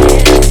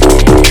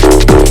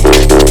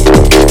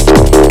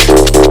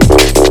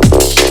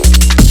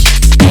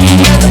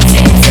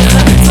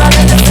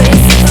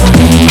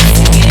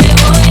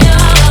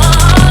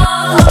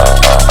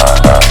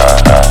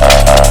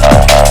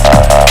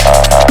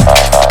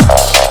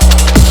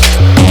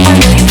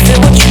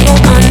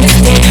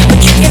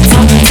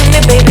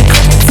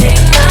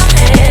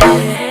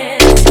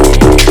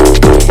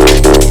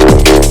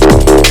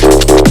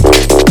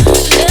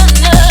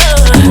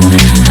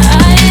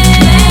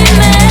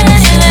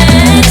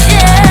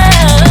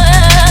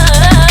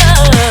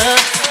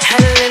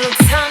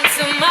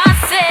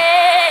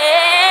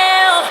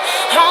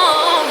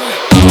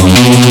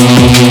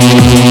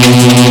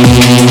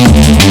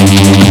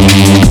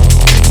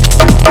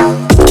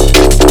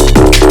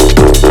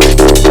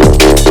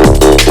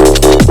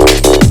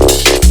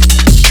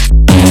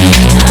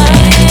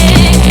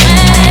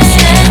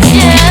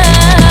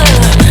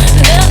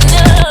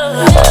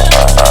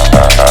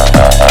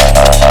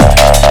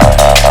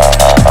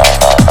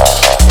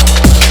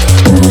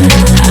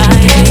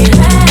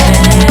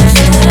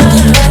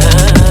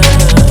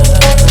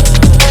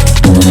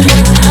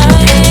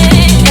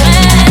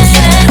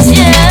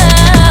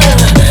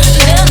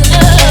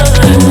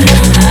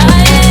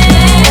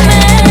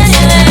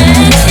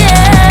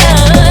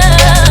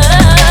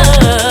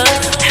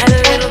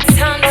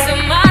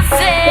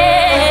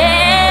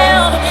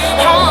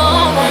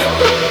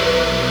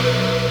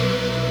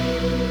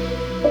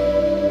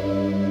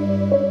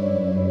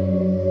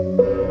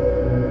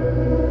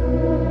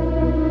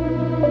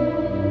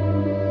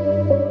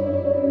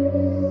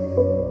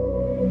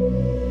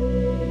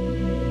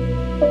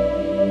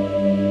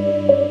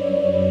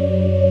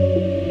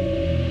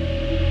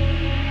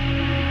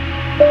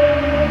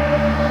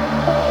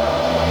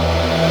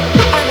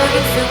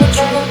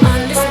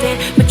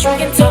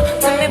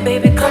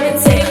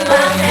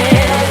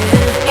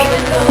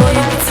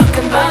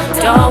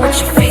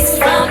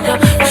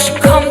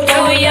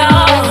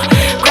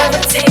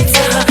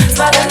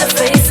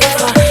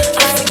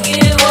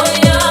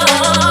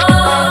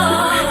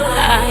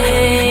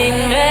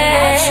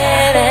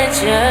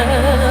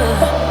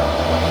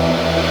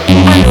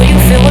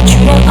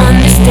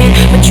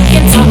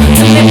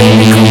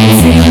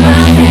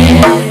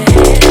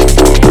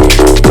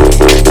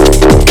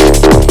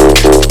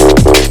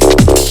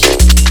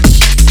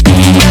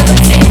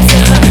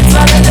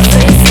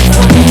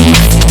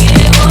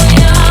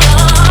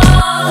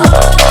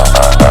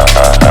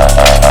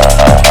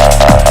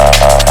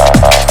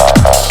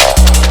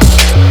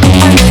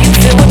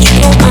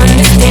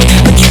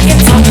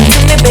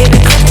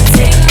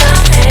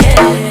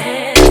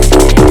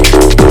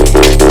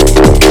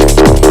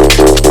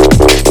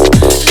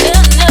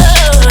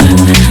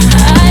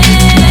 I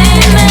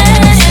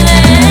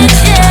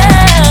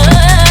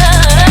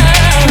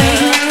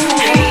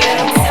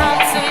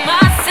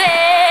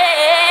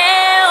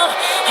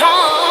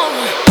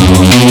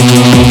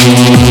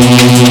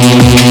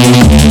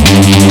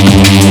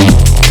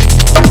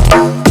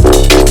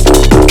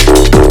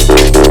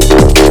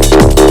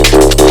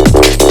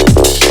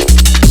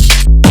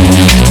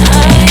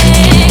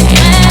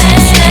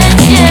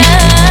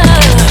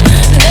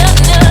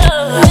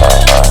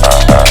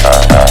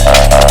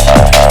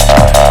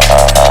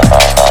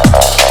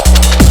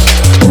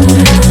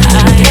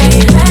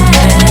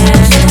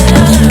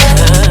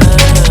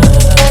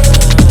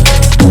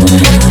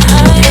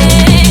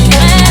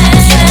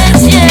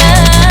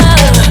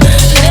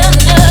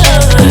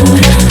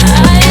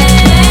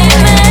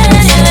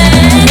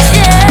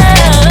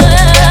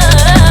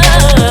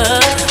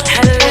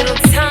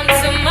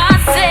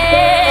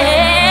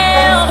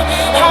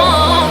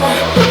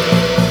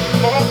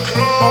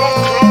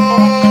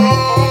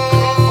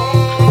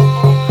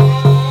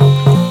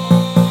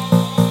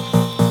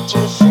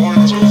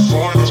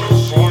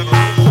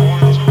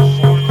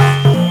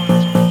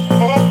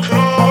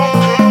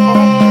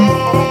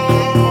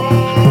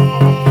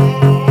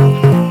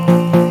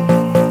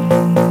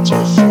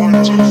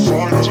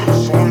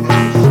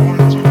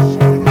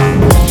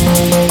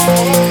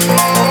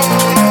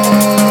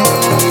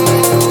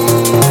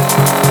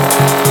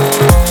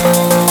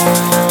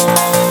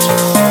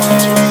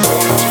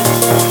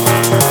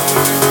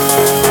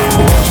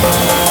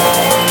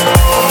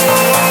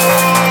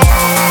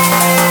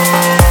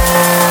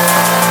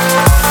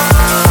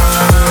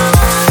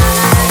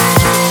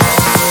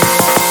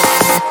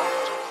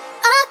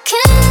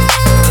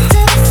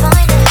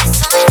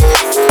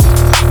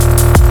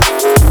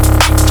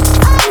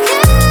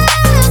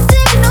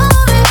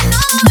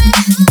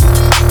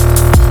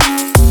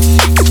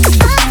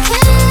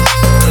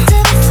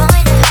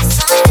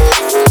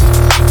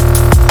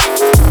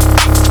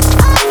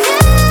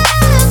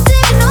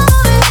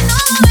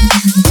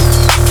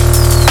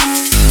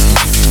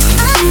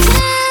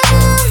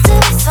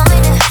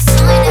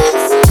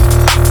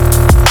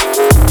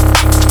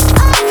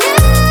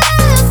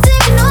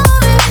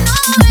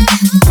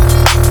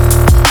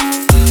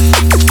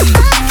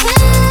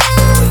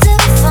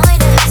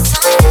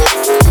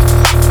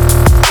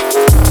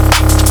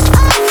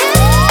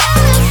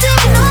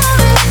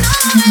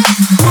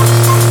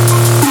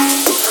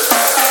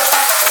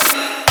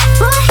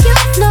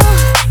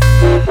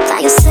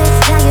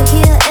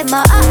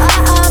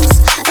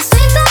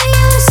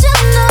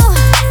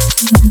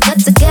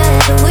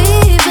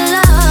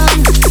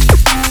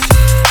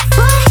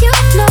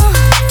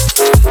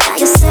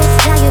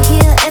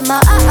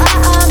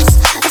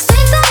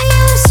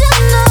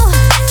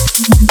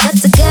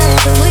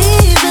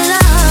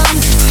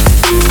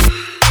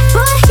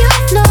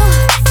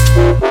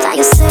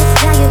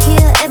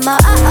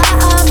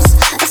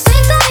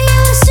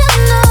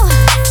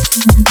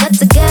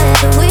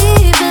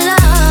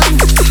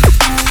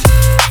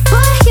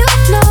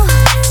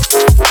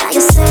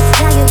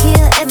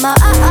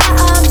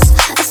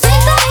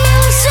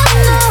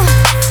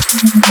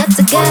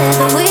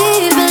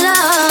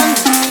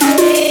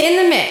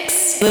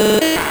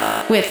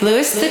with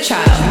Louis the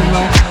Child. You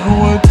like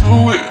how I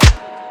do it,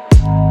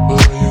 but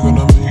are you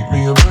gonna make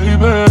me a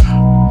baby? Are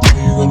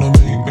you gonna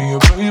make me a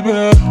baby?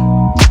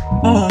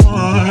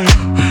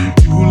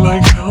 You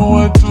like how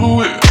I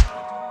do it,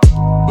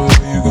 but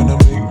are you gonna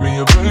make me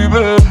a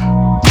baby?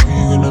 Are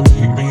you gonna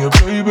make me a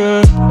baby?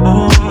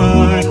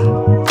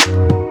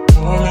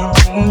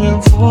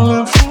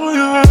 Falling for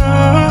you.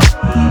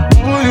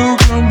 Oh, you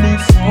got me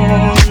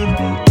falling.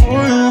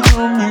 Oh, you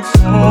got me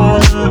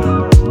falling.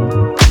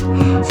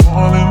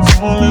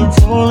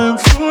 Falling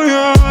for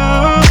you.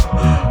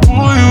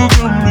 Oh, you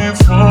got me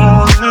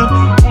falling.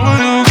 Oh,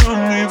 you got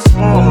me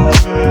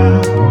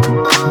falling.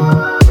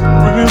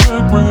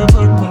 Bring it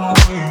back my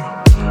way.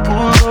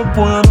 Pull up,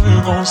 boy, I know you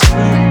gon'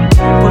 stay.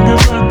 Bring it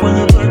back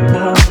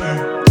my way.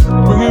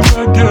 Bring it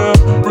back, yeah.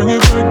 Bring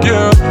it back,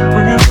 yeah.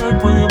 Bring it back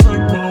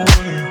my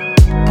way.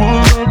 Pull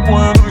up, boy,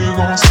 I know you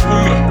gon'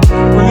 stay.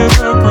 Bring it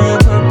back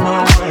my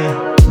way.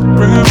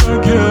 Bring it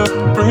back, yeah.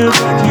 Bring it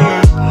back,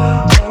 yeah.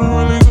 I don't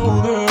really go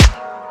there.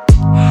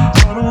 I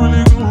don't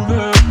really go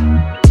there.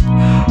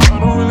 I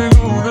don't really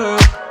go there.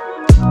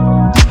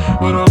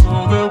 But I'll go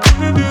there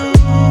with you.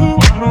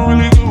 I don't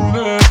really go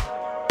there.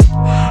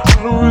 I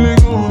don't really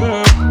go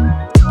there.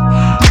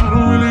 I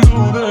don't really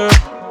go there.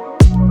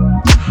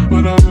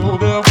 But I'll go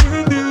there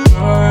with you. I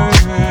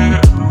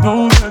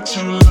know that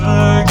you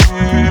like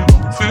it.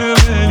 I'm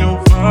feeling your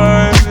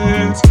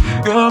vibes.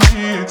 Got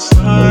me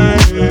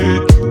excited.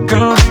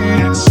 Got me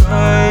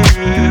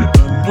excited.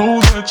 I know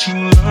that you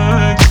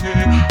like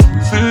it. I'm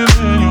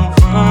feeling your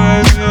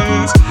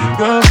vibes.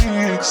 Got me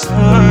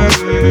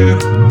excited.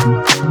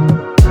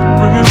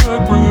 Bring it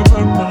back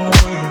my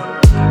way.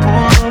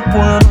 Pull up,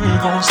 boy, I know you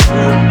gon'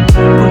 stay.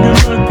 Bring it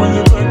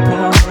back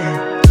my way.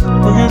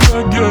 Bring it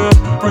back, yeah.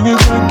 Bring it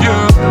back,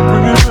 yeah.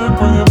 Bring it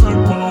back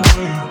my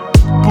way.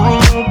 Pull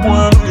up, boy,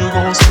 I know you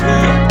gon'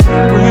 stay.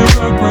 Bring it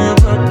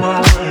back my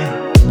way.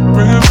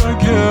 Bring it back,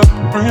 yeah.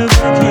 Bring it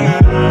back, yeah.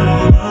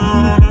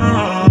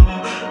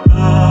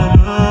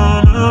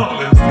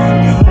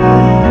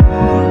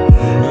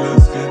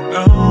 Let's get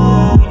down.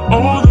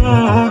 Oh,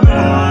 down.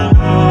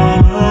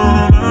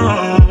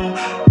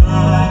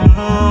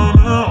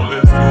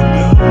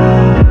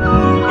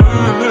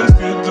 Let's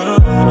get down.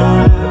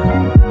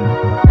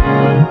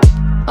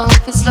 Oh,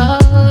 if it's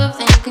love,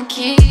 then you can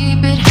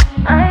keep it.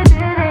 I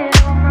did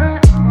it on my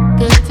own.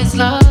 Good, if it's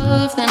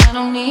love, then I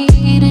don't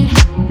need it.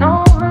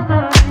 No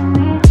other than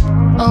me.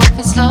 Oh, if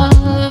it's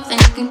love, then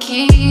you can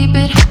keep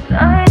it.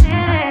 I did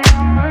it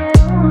on my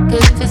own.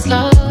 Good, if it's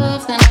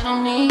love, then I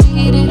don't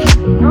need it.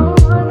 No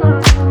other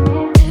than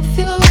me. If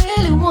you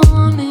really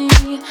want me,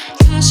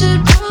 you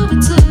should prove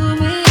it to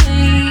me.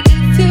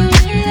 If you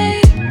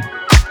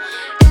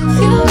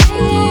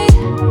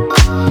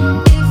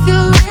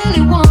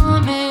really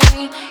want me,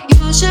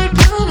 you should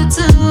prove it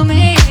to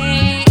me.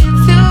 If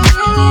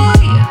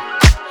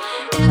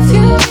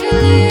you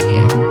really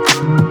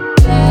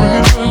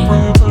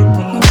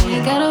you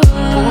gotta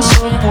rush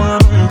it.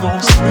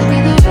 Give me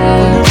the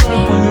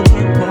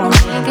rush.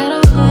 You gotta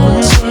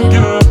rush it.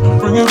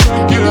 Bring it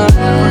back, yeah.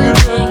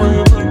 Bring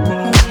it back.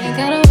 You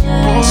gotta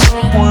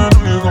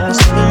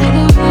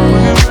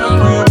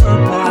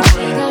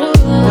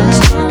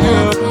rush it.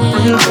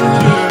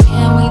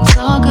 Can we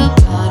talk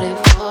about it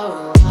for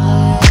a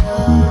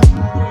while?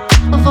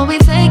 Before we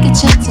take a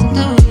chance and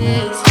do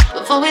this.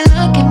 Before we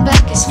looking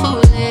back, it's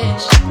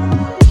foolish.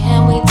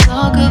 Can we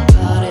talk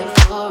about it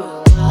for a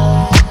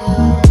while?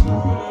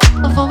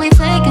 Before we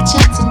take a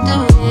chance and do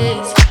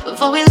this.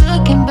 Before we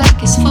looking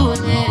back, it's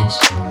foolish.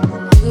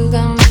 You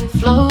got me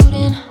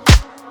floating,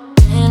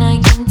 and I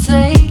can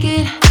take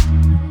it.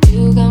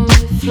 You got me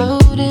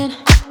floating,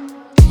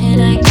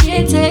 and I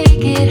can't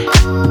take it.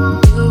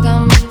 You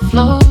got me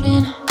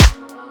floating,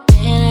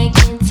 and I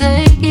can't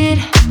take it.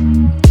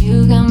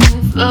 You got me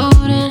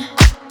floating,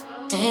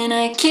 and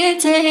I can't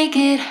take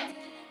it.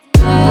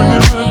 You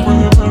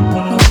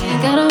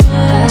gotta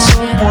rush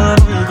it. Give me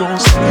the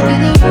rush.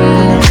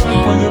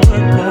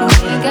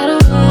 You gotta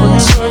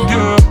rush it.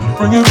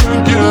 Bring it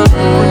back, yeah.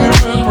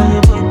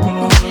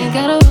 You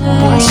gotta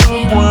rush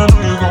it. Give me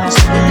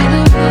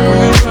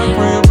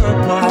the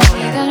rush.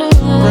 You gotta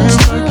rush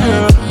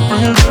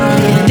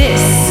it.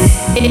 This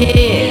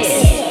is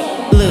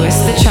Louis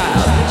the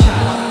Child.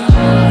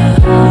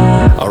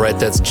 All right,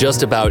 that's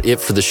just about it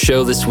for the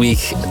show this week.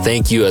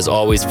 Thank you, as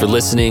always, for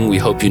listening. We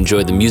hope you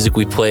enjoyed the music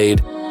we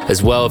played.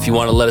 As well, if you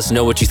want to let us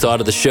know what you thought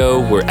of the show,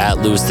 we're at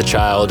Louis the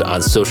Child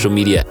on social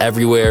media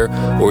everywhere,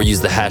 or use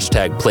the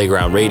hashtag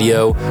Playground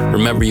Radio.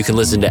 Remember, you can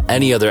listen to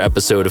any other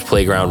episode of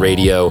Playground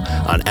Radio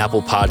on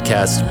Apple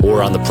Podcasts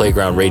or on the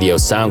Playground Radio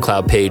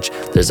SoundCloud page.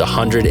 There's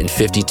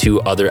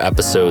 152 other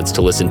episodes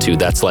to listen to.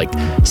 That's like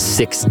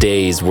 6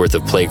 days worth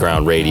of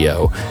Playground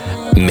Radio.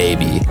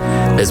 Maybe.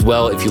 As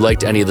well, if you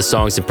liked any of the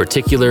songs in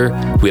particular,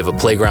 we have a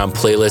Playground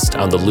playlist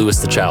on the Louis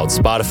the Child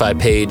Spotify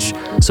page.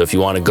 So if you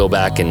want to go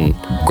back and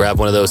grab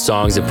one of those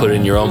songs and put it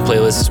in your own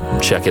playlist,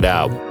 check it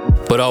out.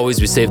 But always,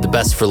 we save the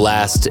best for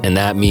last, and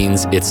that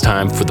means it's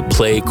time for the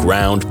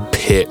Playground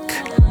pick.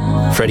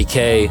 Freddie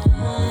K,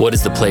 what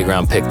is the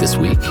Playground pick this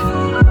week?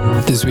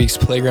 This week's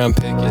playground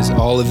pick is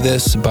All of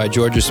This by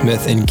Jorja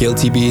Smith and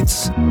Guilty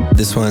Beats.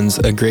 This one's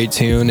a great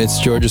tune. It's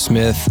Jorja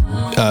Smith.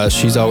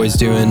 She's always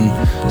doing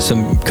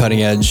some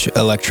cutting edge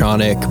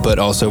electronic, but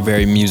also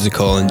very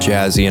musical and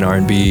jazzy and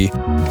R&B.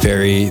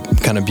 Very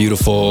kind of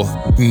beautiful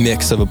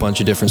mix of a bunch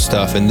of different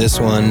stuff. And this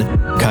one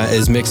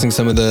is mixing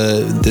some of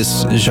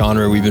this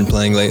genre we've been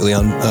playing lately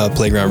on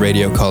Playground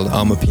Radio called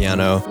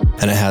Amapiano.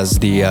 And it has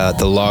the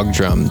log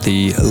drum,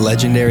 the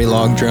legendary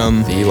log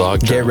drum. The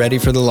log drum. Get ready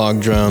for the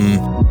log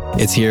drum.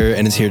 It's here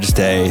and it's here to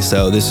stay.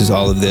 So this is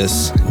All of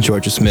This,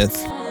 Jorja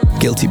Smith,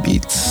 Guilty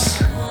Beats.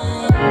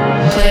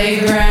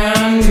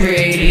 Playground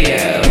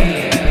Radio.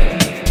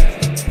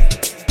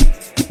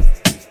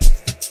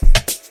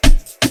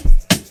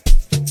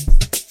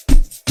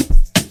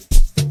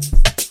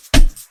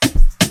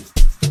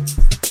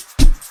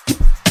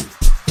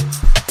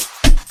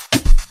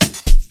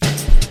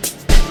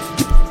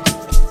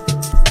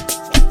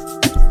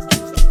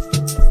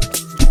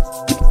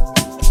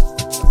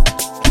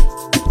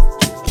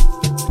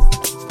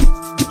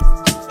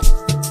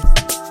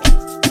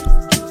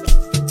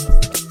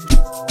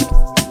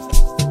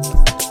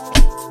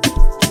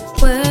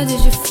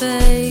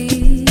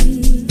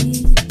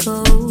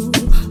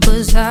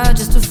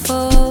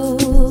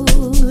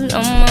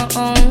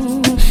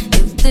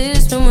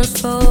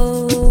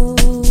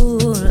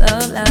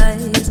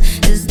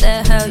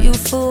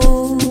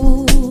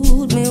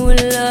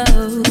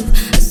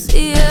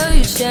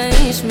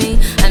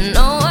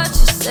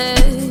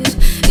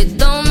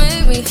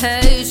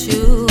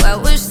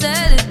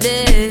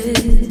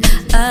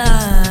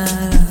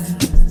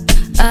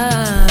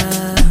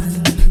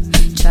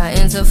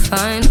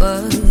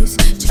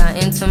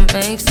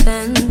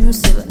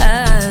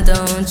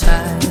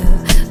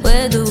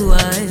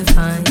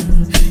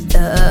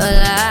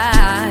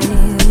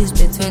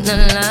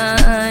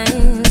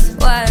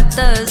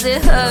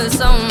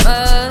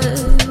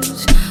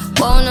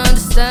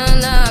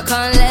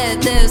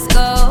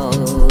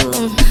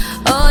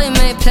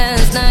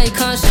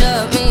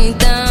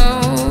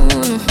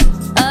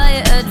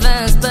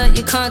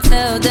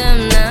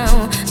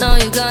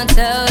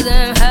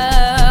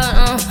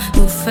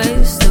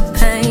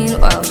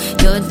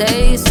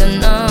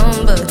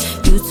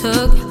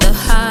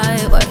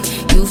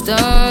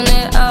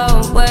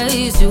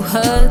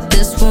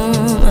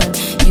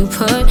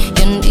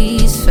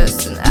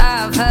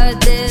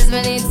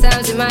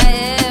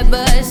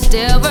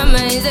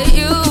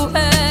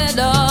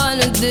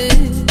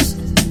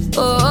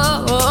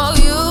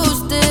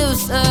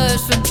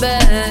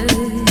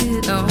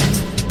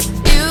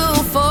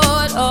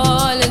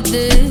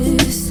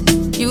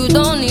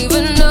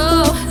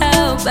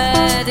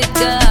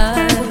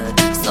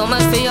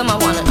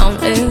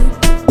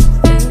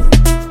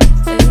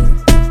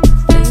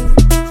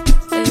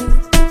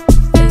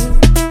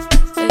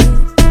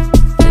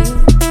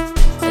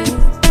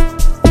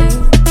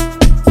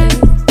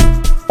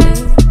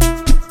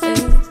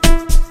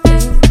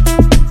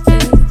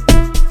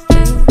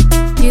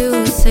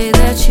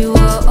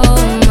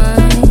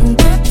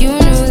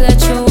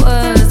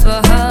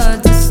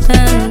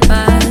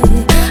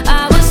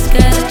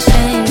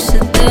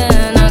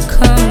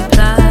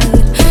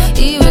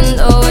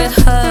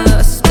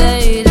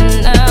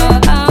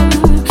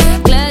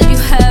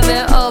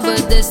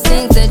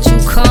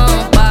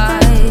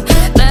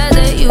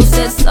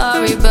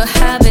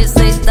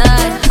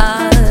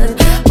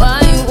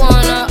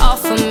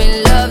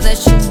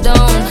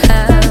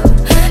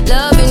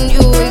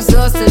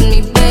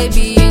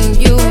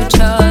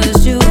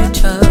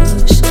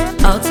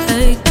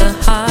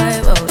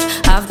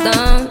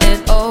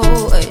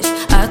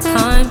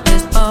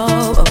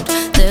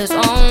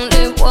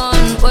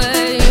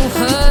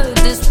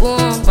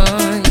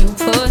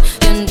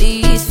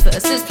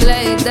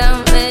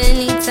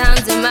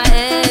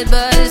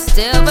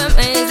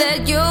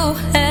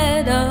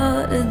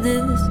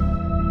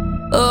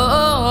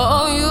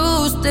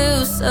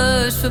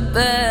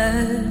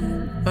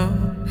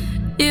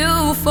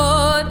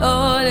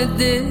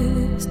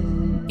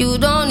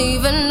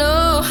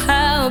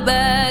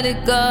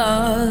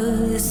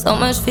 So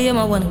much for you,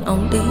 my one and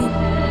only.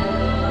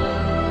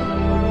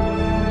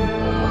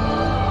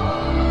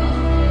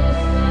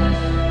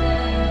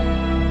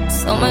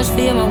 So much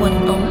for you, my one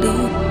and only.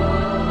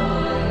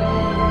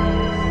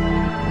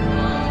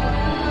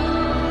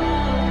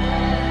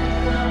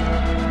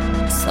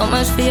 So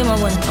much for you,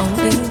 my one and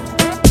only.